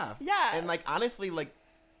title to have. Yeah. And like, honestly, like,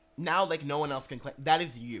 now, like, no one else can claim that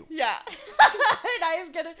is you. Yeah. And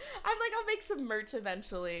I'm like, I'll make some merch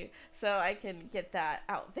eventually, so I can get that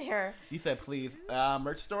out there. You said please,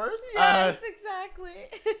 merch stores. Yes, exactly.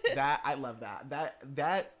 That I love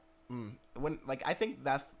that. When like I think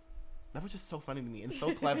that was just so funny to me and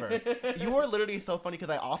so clever. You were literally so funny,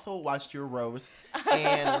 because I also watched your roast,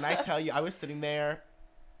 and when I tell you, I was sitting there.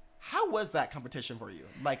 How was that competition for you?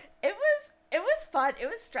 Like, it was fun. It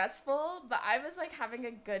was stressful, but I was like having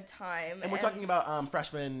a good time. And we're talking about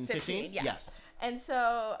freshman 15? Yeah. Yes. And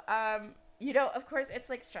so, of course,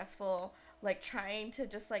 it's like stressful, like trying to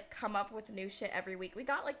just like come up with new shit every week. We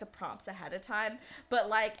got like the prompts ahead of time, but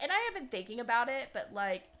like, and I have been thinking about it, but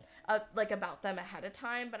like about them ahead of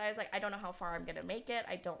time, but I was like, I don't know how far I'm gonna make it.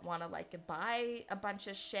 I don't want to like buy a bunch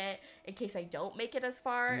of shit in case I don't make it as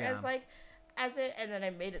far as it, and then I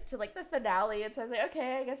made it to like the finale, and so I was like,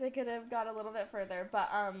 okay, I guess I could have gone a little bit further, but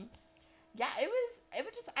yeah, I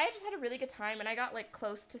just had a really good time, and I got like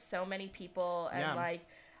close to so many people, and like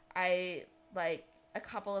I like a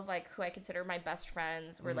couple of like who I consider my best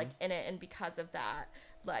friends were like in it, and because of that,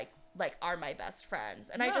 like are my best friends,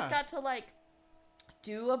 and I just got to like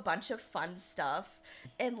do a bunch of fun stuff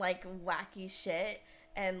and like wacky shit,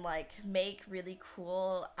 and like make really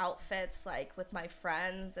cool outfits like with my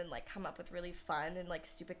friends, and like come up with really fun and like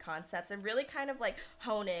stupid concepts, and really kind of like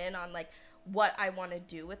hone in on like what I want to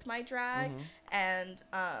do with my drag. And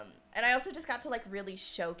I also just got to like really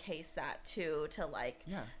showcase that too to like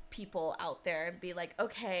people out there, and be like,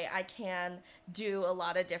 okay, I can do a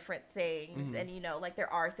lot of different things, and like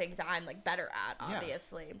there are things I'm like better at,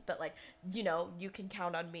 obviously, but like you can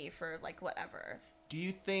count on me for like whatever. Do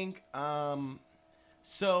you think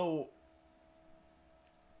so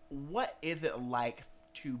what is it like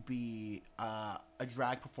to be a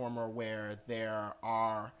drag performer where there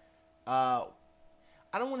are I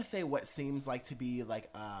don't want to say what seems like to be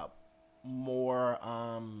like more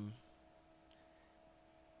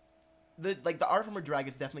the art form of drag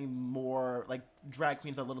is definitely more like drag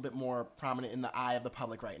queens are a little bit more prominent in the eye of the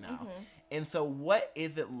public right now. And so what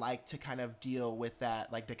is it like to kind of deal with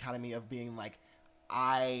that like dichotomy of being like,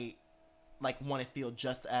 I like want to feel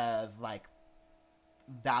just as like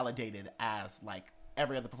validated as like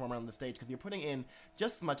every other performer on the stage, because you're putting in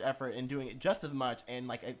just as much effort and doing it just as much, and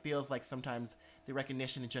like it feels like sometimes the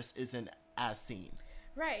recognition just isn't as seen.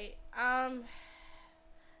 Right.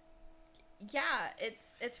 Yeah,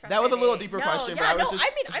 it's frustrating. That was a little deeper question, but I mean,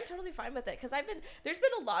 I'm totally fine with it, because there's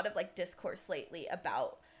been a lot of like discourse lately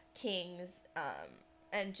about kings,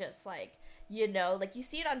 and just like, like you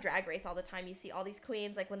see it on Drag Race all the time. You see all these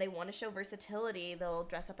queens, like when they want to show versatility, they'll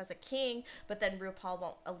dress up as a king, but then RuPaul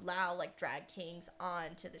won't allow like drag kings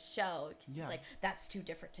on to the show. Like that's too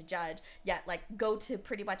different to judge. Yet like go to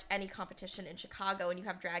pretty much any competition in Chicago, and you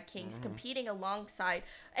have drag kings competing alongside,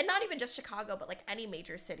 and not even just Chicago, but like any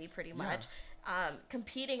major city pretty much.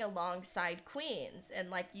 Competing alongside queens,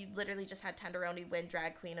 and like you literally just had Tenderoni win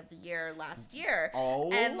Drag Queen of the Year last year,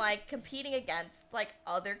 and like competing against like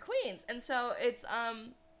other queens, and so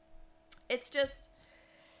it's just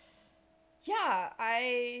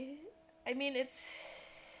I mean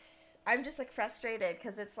I'm just like frustrated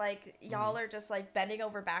because it's like y'all are just like bending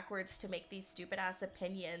over backwards to make these stupid ass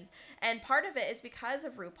opinions, and part of it is because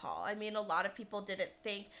of RuPaul. I mean, a lot of people didn't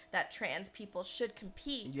think that trans people should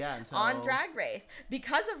compete on Drag Race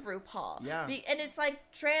because of RuPaul. Yeah, and it's like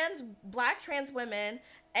black trans women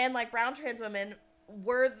and like brown trans women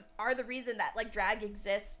are the reason that like drag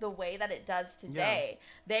exists the way that it does today.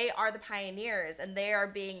 They are the pioneers, and they are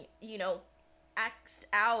being, you know, X'd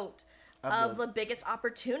out of the biggest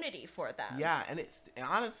opportunity for them. Yeah, and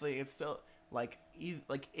honestly, it's still like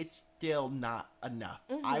it's still not enough.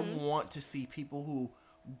 I want to see people who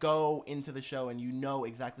go into the show and you know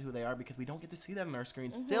exactly who they are, because we don't get to see them on our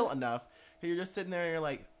screen still enough. You're just sitting there and you're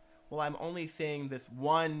like, well, I'm only seeing this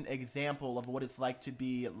one example of what it's like to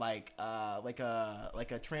be like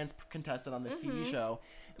a trans contestant on this TV show.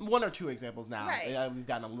 One or two examples now. Right. We've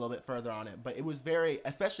gotten a little bit further on it, but it was very,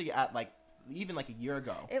 especially at like even like a year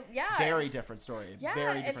ago. Very different story. Yeah,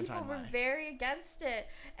 very different timeline. And people were very against it.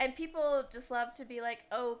 And people just love to be like,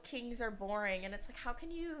 oh, kings are boring. And it's like, how can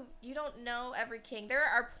you don't know every king. There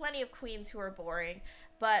are plenty of queens who are boring,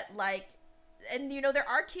 but like, and you know, there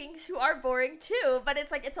are kings who are boring too, but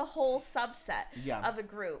it's like, it's a whole subset of a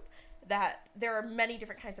group that there are many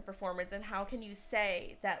different kinds of performers. And how can you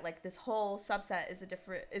say that like this whole subset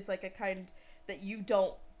is like a kind that you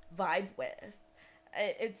don't vibe with?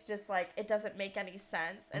 It's just like, it doesn't make any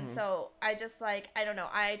sense. And so I just like, I don't know,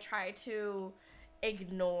 I try to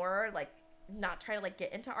ignore, like, not try to like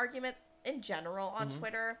get into arguments in general on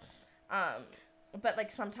Twitter. But like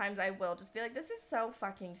sometimes I will just be like, this is so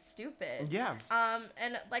fucking stupid. Yeah.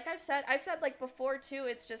 And like I've said like before too,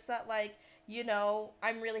 it's just that like, you know,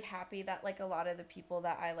 I'm really happy that like a lot of the people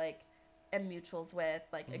that I like am mutuals with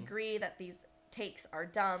like agree that these takes are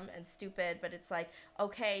dumb and stupid, but it's like,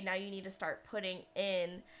 okay, now you need to start putting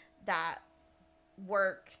in that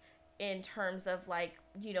work in terms of like,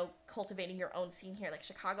 you know, cultivating your own scene here. Like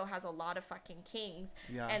Chicago has a lot of fucking kings,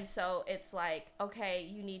 and so it's like, okay,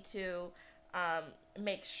 you need to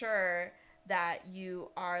make sure that you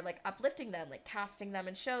are like uplifting them, like casting them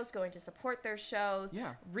in shows, going to support their shows,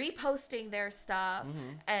 reposting their stuff,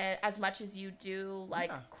 and as much as you do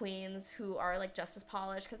like queens who are like just as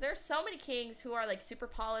polished, because there are so many kings who are like super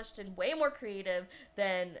polished and way more creative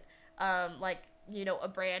than like, you know, a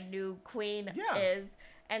brand new queen is.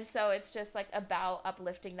 And so it's just like about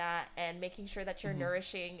uplifting that and making sure that you're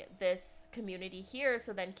nourishing this community here,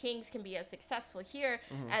 so then kings can be as successful here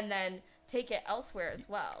and then take it elsewhere as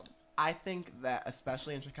well. I think that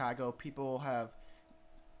especially in Chicago, people have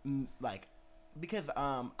like, because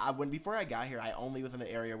before I got here, I only was in an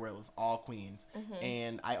area where it was all queens,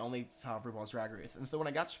 and I only saw RuPaul's Drag Race. And so when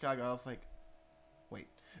I got to Chicago, I was like, wait,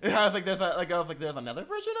 I was like, there's another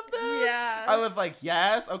version of this. Yeah. I was like,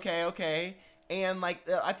 yes, okay, and like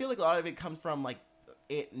I feel like a lot of it comes from like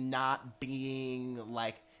it not being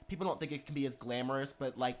like, people don't think it can be as glamorous,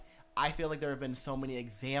 but like I feel like there have been so many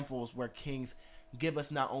examples where kings give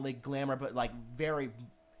us not only glamour but like very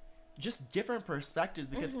just different perspectives,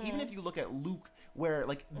 because even if you look at Luke, where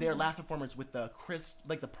like their last performance with the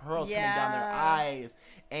like the pearls coming down their eyes,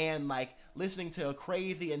 and like listening to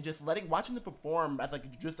Crazy and just watching them perform as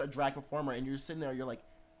like just a drag performer, and you're sitting there, you're like,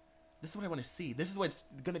 this is what I want to see, this is what's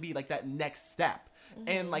gonna be like that next step.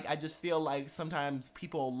 And like I just feel like sometimes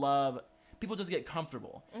people just get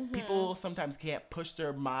comfortable. People sometimes can't push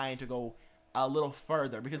their mind to go a little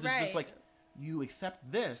further, because it's just like, you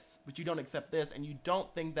accept this, but you don't accept this, and you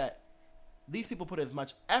don't think that these people put as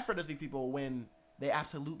much effort as these people when they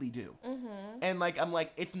absolutely do. And like, I'm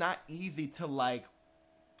like, it's not easy to like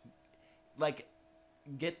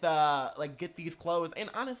get these clothes, and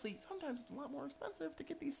honestly, sometimes it's a lot more expensive to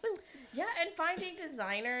get these suits. Yeah, and finding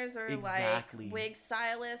designers or like wig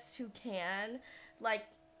stylists who can like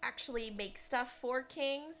actually make stuff for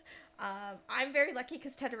kings. I'm very lucky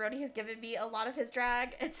because Tenderoni has given me a lot of his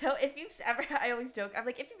drag, and so if you've ever, I always joke, I'm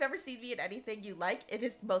like, if you've ever seen me in anything you like, it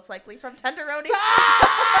is most likely from Tenderoni.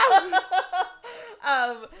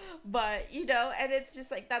 But you know, and it's just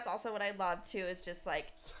like, that's also what I love too, is just like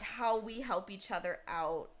how we help each other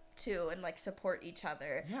out too, and like support each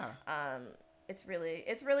other. It's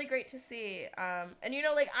really great to see. And you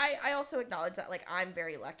know, like I also acknowledge that like I'm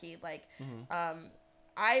very lucky, like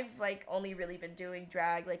I've like only really been doing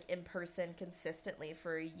drag like in person consistently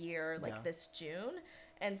for a year, like this June.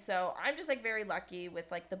 And so I'm just like very lucky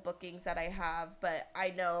with like the bookings that I have, but I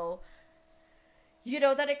know, you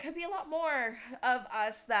know, that it could be a lot more of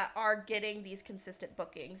us that are getting these consistent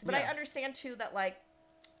bookings. But I understand too that like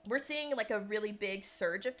we're seeing like a really big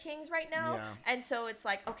surge of kings right now. Yeah. And so it's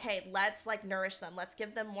like, okay, let's like nourish them. Let's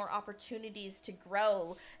give them more opportunities to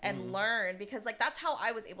grow and learn, because like that's how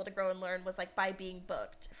I was able to grow and learn, was like by being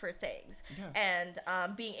booked for things and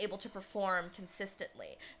being able to perform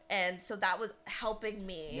consistently. And so that was helping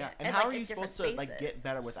me. Yeah. And how are you supposed to like get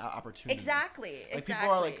better without opportunity? Exactly. Like people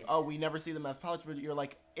are like, oh, we never see them as polished, but you're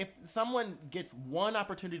like, if someone gets one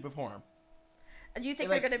opportunity to perform, you think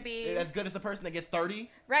like, they're going to be as good as the person that gets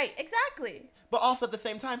 30? Right, exactly. But also at the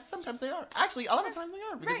same time, sometimes they are. Actually, a lot of times they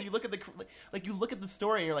are, because you look at you look at the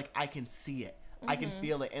story and you're like, I can see it, I can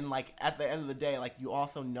feel it, and like at the end of the day, like you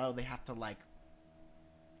also know they have to like,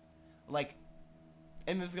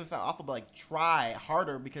 and this is gonna sound awful, but like try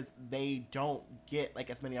harder because they don't get like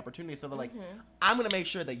as many opportunities. So they're like, I'm gonna make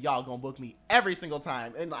sure that y'all gonna book me every single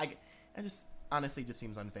time, and like, it just honestly just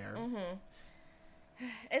seems unfair.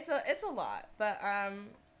 It's a lot, but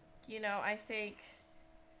you know, I think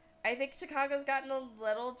Chicago's gotten a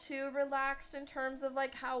little too relaxed in terms of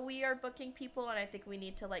like how we are booking people, and I think we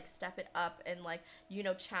need to like step it up and like, you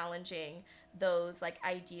know, challenging those like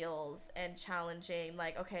ideals and challenging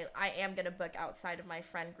like, okay, I am gonna book outside of my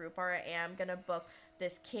friend group, or I am gonna book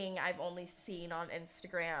this king I've only seen on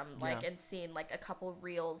Instagram, like, and seen like a couple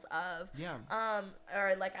reels of,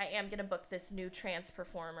 or like I am gonna book this new trance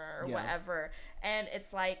performer or whatever. And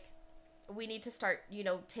it's like, we need to start, you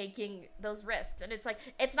know, taking those risks. And it's like,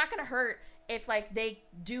 it's not gonna hurt if like they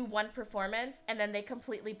do one performance and then they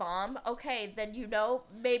completely bomb. Okay, then, you know,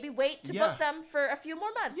 maybe wait to book them for a few more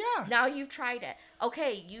months. Now you've tried it.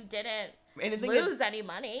 Okay, you didn't lose any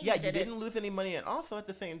money. You didn't lose any money. And also at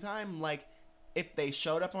the same time, like, if they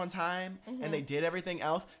showed up on time and they did everything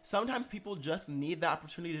else, sometimes people just need the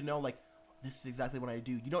opportunity to know, like, this is exactly what I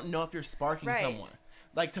do. You don't know if you're sparking someone,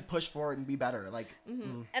 like, to push forward and be better. Like,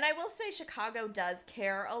 And I will say Chicago does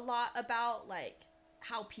care a lot about, like,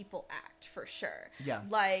 how people act, for sure. Yeah.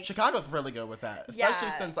 Like, Chicago's really good with that,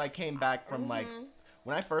 especially since I came back from, like,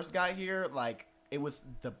 when I first got here, like, it was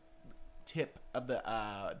the tip of the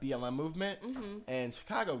BLM movement, and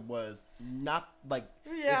Chicago was not like,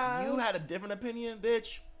 if you had a different opinion,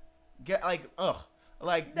 bitch, get like,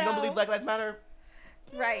 like, you don't believe Black Lives Matter,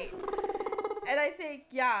 right? And I think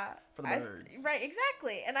for the birds, right,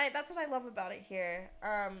 exactly. And that's what I love about it here.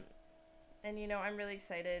 And you know, I'm really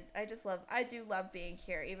excited. I do love being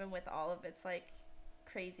here, even with all of its like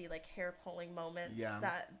crazy like hair pulling moments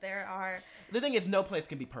that there are. The thing is, no place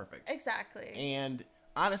can be perfect. Exactly. And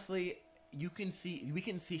honestly, we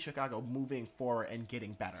can see Chicago moving forward and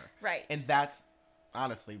getting better. Right. And that's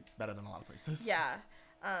honestly better than a lot of places. Yeah.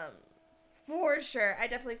 For sure. I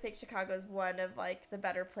definitely think Chicago is one of like the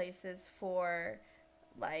better places for,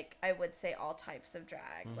 like, I would say all types of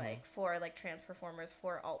drag, like for like trans performers,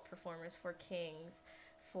 for alt performers, for kings,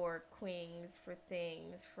 for queens, for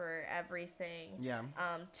things, for everything. Yeah.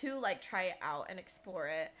 To like try it out and explore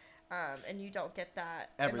it. And you don't get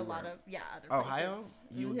that everywhere. In a lot of other places. Ohio,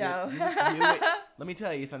 you would let me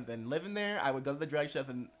tell you something. Living there, I would go to the drag shows,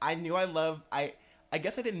 and I knew I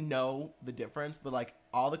guess I didn't know the difference, but like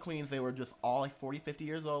all the queens, they were just all like 40, 50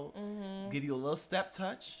 years old. Give you a little step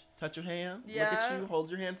touch your hand, look at you, hold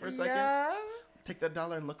your hand for a second, take that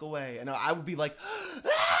dollar and look away, and I would be like,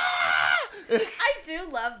 I do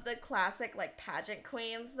love the classic like pageant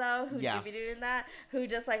queens though, who do be doing that, who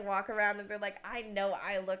just like walk around and they're like, I know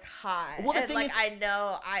I look hot, and like I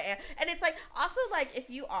know I am, and it's like also like if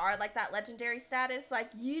you are like that legendary status, like,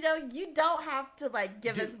 you know, you don't have to like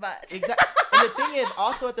give as much. Exactly. And the thing is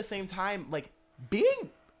also at the same time, like, being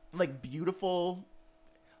like beautiful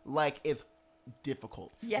like is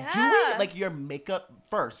difficult. Yeah. Doing like your makeup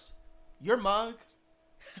first, your mug.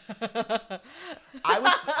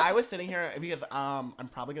 I was sitting here because I'm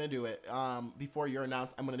probably gonna do it before you're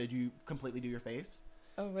announced. I'm gonna completely do your face.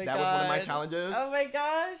 Oh my god, that was one of my challenges. Oh my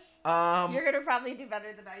gosh, you're gonna probably do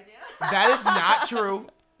better than I do. That is not true.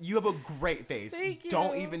 You have a great face. Thank you.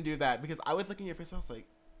 Don't even do that, because I was looking at your face and I was like,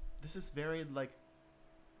 this is very like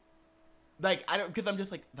I don't, because I'm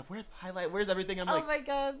just like, where's the highlight, where's everything? I'm like, oh my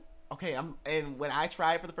god. Okay, and when I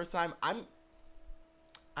try it for the first time,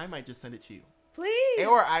 I might just send it to you. Please.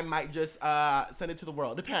 Or I might just send it to the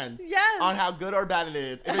world. Depends. Yes. On how good or bad it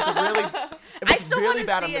is. If it's really, I still want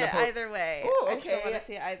to see it either way. Ooh, okay. I still want to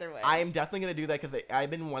see it either way. I am definitely gonna do that because I've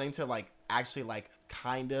been wanting to like actually like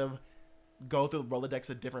kind of go through the Rolodex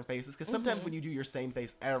of different faces, because sometimes when you do your same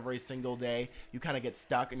face every single day, you kind of get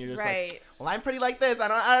stuck and you're just like, well, I'm pretty like this. I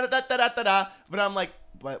don't. But I'm like,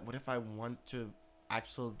 but what if I want to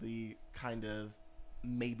actually kind of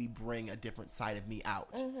maybe bring a different side of me out,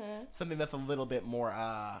 something that's a little bit more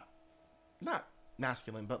not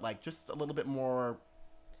masculine, but like just a little bit more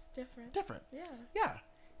just different. Yeah.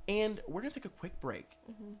 And we're going to take a quick break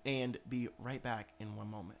and be right back in one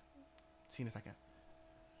moment. See you in a second.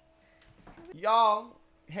 Y'all,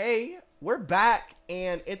 hey, we're back,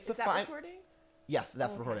 and it's the final. Recording? Yes,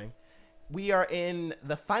 that's recording. We are in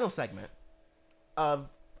the final segment of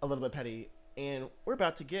A Little Bit Petty, and we're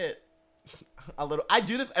about to get a little. I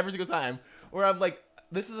do this every single time where I'm like,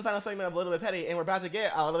 this is the final segment of A Little Bit Petty, and we're about to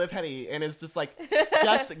get a little bit petty, and it's just like,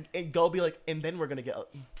 just go be like, and then we're gonna get.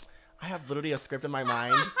 I have literally a script in my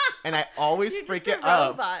mind, and I always freak it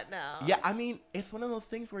up. Robot now. Yeah, I mean, it's one of those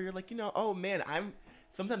things where you're like, oh man,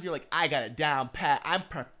 sometimes you're like, I got it down pat. I'm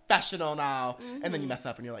professional now. And then you mess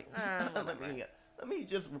up and you're like, let me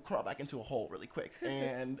just crawl back into a hole really quick.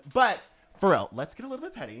 But for real, let's get a little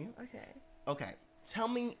bit petty. Okay. Tell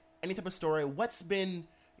me any type of story. What's been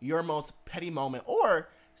your most petty moment or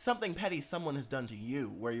something petty someone has done to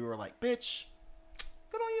you where you were like, bitch,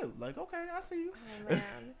 good on you. Like, okay, I see you. Oh,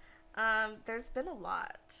 man. There's been a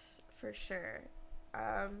lot for sure.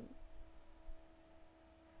 I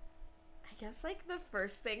guess like the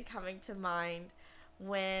first thing coming to mind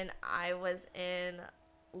when I was in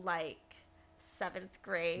like 7th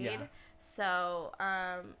grade. Yeah. So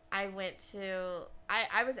I went to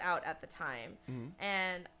I was out at the time,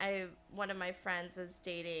 and one of my friends was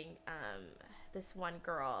dating this one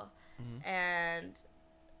girl, and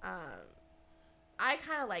I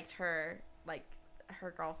kind of liked her, like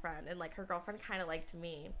her girlfriend, and like her girlfriend kind of liked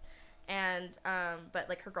me. And but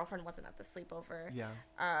like her girlfriend wasn't at the sleepover. Yeah.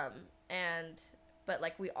 But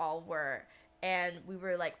like we all were, and we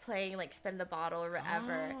were like playing like spin the bottle or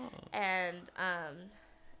whatever. And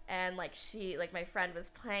like my friend was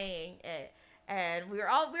playing it, and we were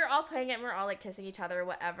all playing it, and we were all like kissing each other or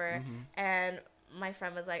whatever. And my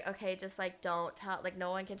friend was like, okay, just like don't tell, like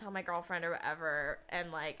no one can tell my girlfriend or whatever.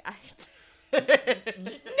 And like No, you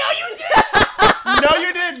didn't. No,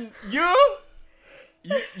 you didn't.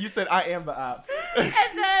 You said I am the op. and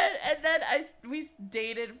then we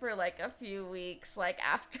dated for like a few weeks, like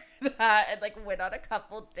after that, and like went on a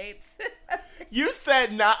couple dates. You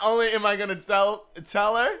said not only am I gonna tell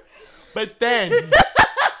her, but then.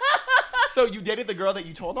 So you dated the girl that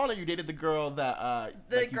you told on, or you dated the girl that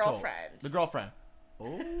the girlfriend? The girlfriend.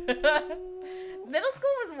 Oh. Middle school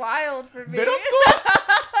was wild for me. Middle school?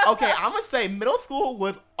 Okay, I'm gonna say middle school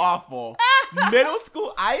was awful. Middle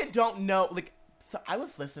school, I don't know, like. So I was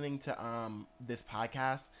listening to this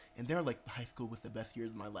podcast, and they're like, high school was the best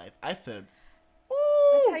years of my life. I said,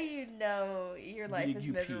 ooh. That's how you know your life is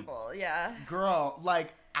miserable. Peaked. Yeah. Girl,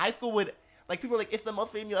 like, high school would, like, people are like, it's the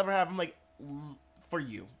most freedom you'll ever have. I'm like, for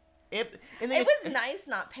you. It was nice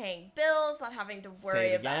not paying bills, not having to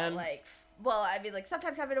worry about, like, well, I mean, like,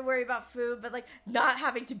 sometimes having to worry about food, but, like, not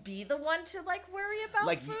having to be the one to, like, worry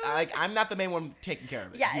about food. Like, I'm not the main one taking care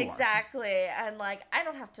of it. Yeah, exactly. And, like, I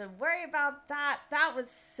don't have to worry about that. That was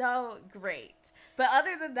so great. But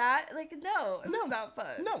other than that, like, no, it's not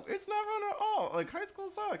fun. No, it's not fun at all. Like, high school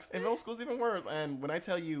sucks. And middle school's even worse. And when I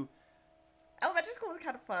tell you... Elementary school was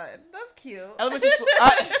kind of fun. That was cute. Elementary school...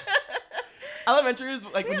 elementary is,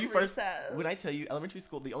 like, when you first... When I tell you, elementary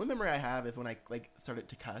school, the only memory I have is when I, like, started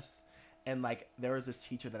to cuss. And, like, there was this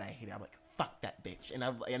teacher that I hated. I'm like, fuck that bitch. And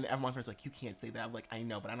everyone's friends like, you can't say that. I'm like, I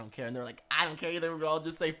know, but I don't care. And they're like, I don't care either. We'll all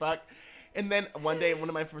just say fuck. And then one day, one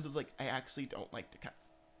of my friends was like, I actually don't like to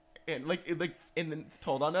cuss. And, and then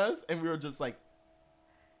told on us. And we were just like,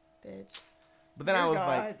 bitch. But then I was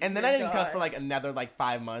like, and then I didn't cuss for, like, another, like,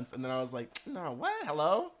 5 months. And then I was like, no, what?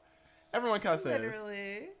 Hello? Everyone cusses.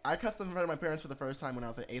 Literally. I cussed in front of my parents for the first time when I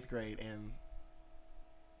was in 8th grade. And...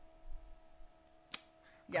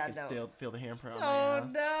 yeah, I can still feel the handprint on my ass. Oh,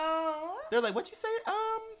 no. They're like, what'd you say,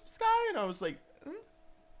 Sky? And I was like,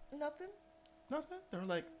 Nothing. They were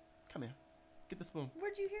like, come here. Get the spoon.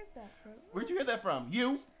 Where'd you hear that from? Where'd you hear that from?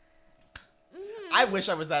 You? I wish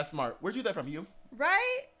I was that smart. Where'd you hear that from? You?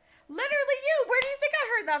 Right? Literally you. Where do you think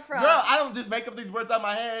I heard that from? Girl, I don't just make up these words out of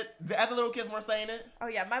my head. The other little kids weren't saying it. Oh,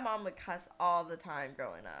 yeah. My mom would cuss all the time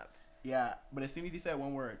growing up. Yeah, but as soon as you said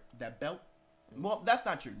one word, that belt. Well, that's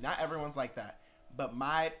not true. Not everyone's like that. But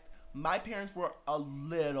my parents were a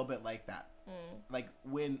little bit like that. Like,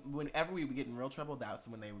 whenever we would get in real trouble, that's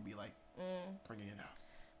when they would be like, bringing it out.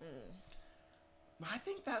 I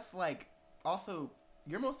think that's, like, also,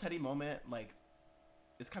 your most petty moment, like,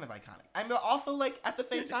 is kind of iconic. I mean, also, like, at the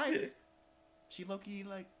same time, she low-key,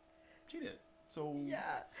 like, cheated. So,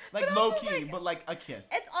 yeah. like, low-key, but, like, a kiss.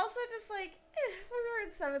 It's also just, like, we were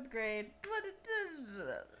in 7th grade.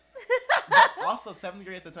 Also, 7th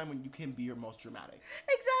grade is the time when you can be your most dramatic.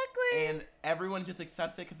 Exactly. And everyone just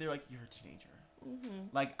accepts it because they're like, you're a teenager.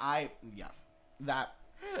 Like, that.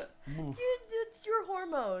 It's your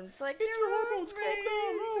hormones. Like, it's your hormones. Calm down.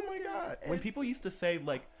 Oh, my God. when people used to say,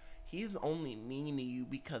 like, he's only mean to you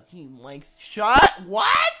because he likes... Shut... What?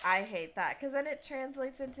 I hate that, because then it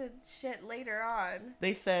translates into shit later on.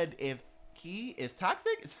 They said if he is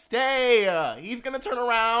toxic, stay. He's gonna turn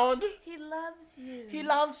around. He loves you. He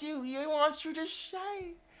loves you. He wants you to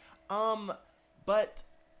stay. But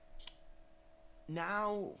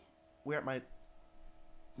now we're at my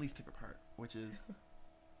least favorite part, which is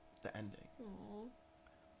the ending.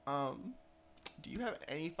 Aww. Do you have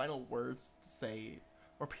any final words to say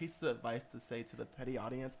or pieces of advice to say to the petty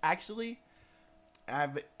audience? Actually,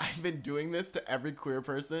 I've been doing this to every queer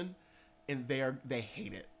person, and they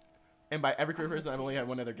hate it. And by every queer person, I've only had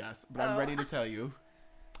one other guess, but I'm ready to tell you.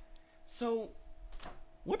 So,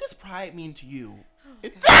 what does pride mean to you?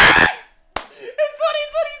 It's 2022!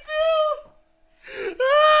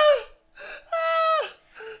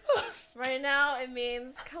 Right now, it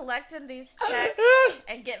means collecting these checks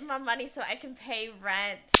and getting my money so I can pay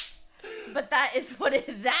rent. But that's what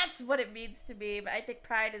it means to me. But I think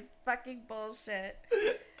pride is fucking bullshit.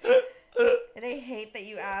 And I hate that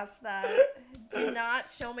you asked that. Do not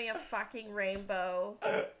show me a fucking rainbow.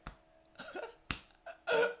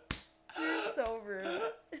 You're so rude.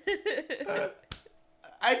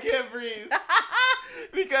 I can't breathe.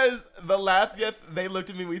 Because the laugh, yes, they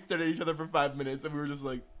looked at me, we stared at each other for 5 minutes, and we were just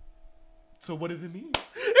like, so what does it mean?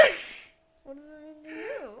 What does it mean to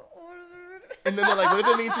you? And then they're like, what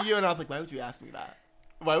does it mean to you? And I was like, why would you ask me that?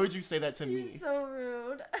 Why would you say that to me? You're so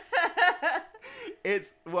rude.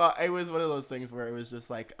 It was one of those things where it was just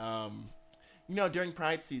like, during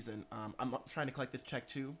Pride season, I'm trying to collect this check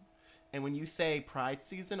too. And when you say Pride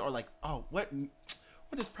season or like, oh, what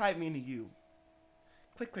does Pride mean to you?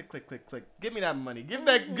 Click, click, click, click, click. Give me that money. Give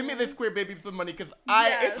me this queer baby some money because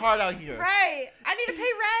it's hard out here. Right. I need to pay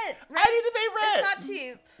rent. I need to pay rent. It's not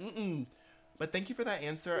cheap. But thank you for that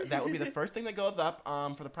answer. That will be the first thing that goes up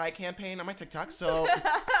for the Pride campaign on my TikTok. So,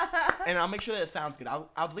 and I'll make sure that it sounds good.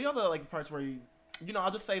 I'll delete all the like parts where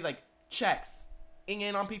I'll just say like checks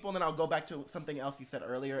in on people, and then I'll go back to something else you said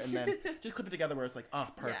earlier, and then just clip it together where it's like, oh,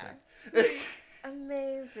 perfect. Yeah.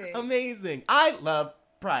 Amazing. Amazing. I love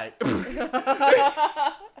Pride.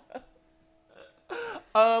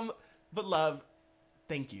 But love,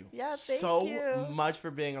 thank you so much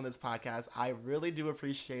for being on this podcast. I really do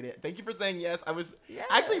appreciate it. Thank you for saying yes. I was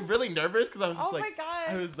actually really nervous because I was just my God.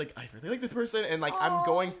 I was like, I really like this person, and like I'm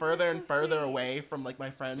going further and further away from like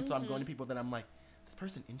my friends, so I'm going to people that I'm like, this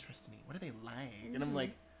person interests me. What do they like? And I'm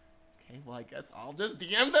like, okay, well, I guess I'll just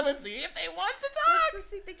DM them and see if they want to talk.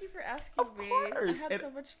 Thank you for asking me. Of course. I had so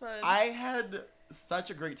much fun. I had such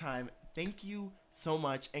a great time. Thank you so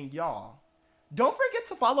much. And y'all, don't forget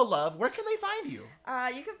to follow Love. Where can they find you?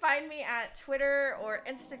 You can find me at Twitter or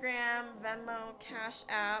Instagram, Venmo, Cash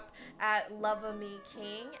App at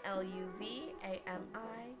LoveAMeKing, LUVAMIKING.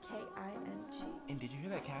 And did you hear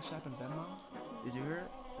that Cash App and Venmo? Did you hear it?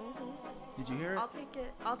 Did you hear it? I'll take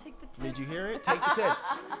it. I'll take the tips. Did you hear it? Take the tips.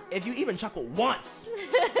 If you even chuckle once,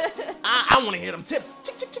 I want to hear them tips.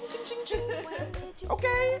 Ching, ching, ching, ching, ching, ching.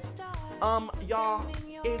 Okay. Y'all,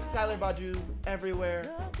 it's Skylar Badu everywhere.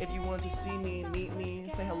 If you want to see me, meet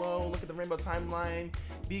me, say hello, look at the Rainbow Timeline,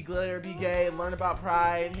 be glitter, be gay, learn about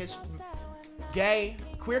pride, gay,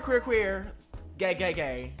 queer, queer, queer, gay, gay,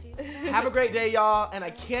 gay. Have a great day, y'all, and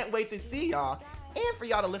I can't wait to see y'all and for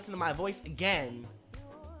y'all to listen to my voice again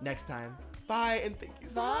next time. Bye, and thank you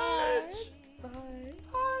so much. Bye.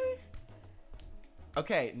 Bye.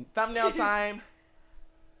 Okay, thumbnail time.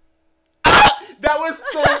 That was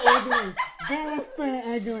so ugly. That was so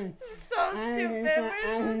ugly. So stupid.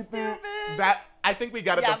 We're so stupid. I think we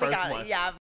got it the first one. Yeah.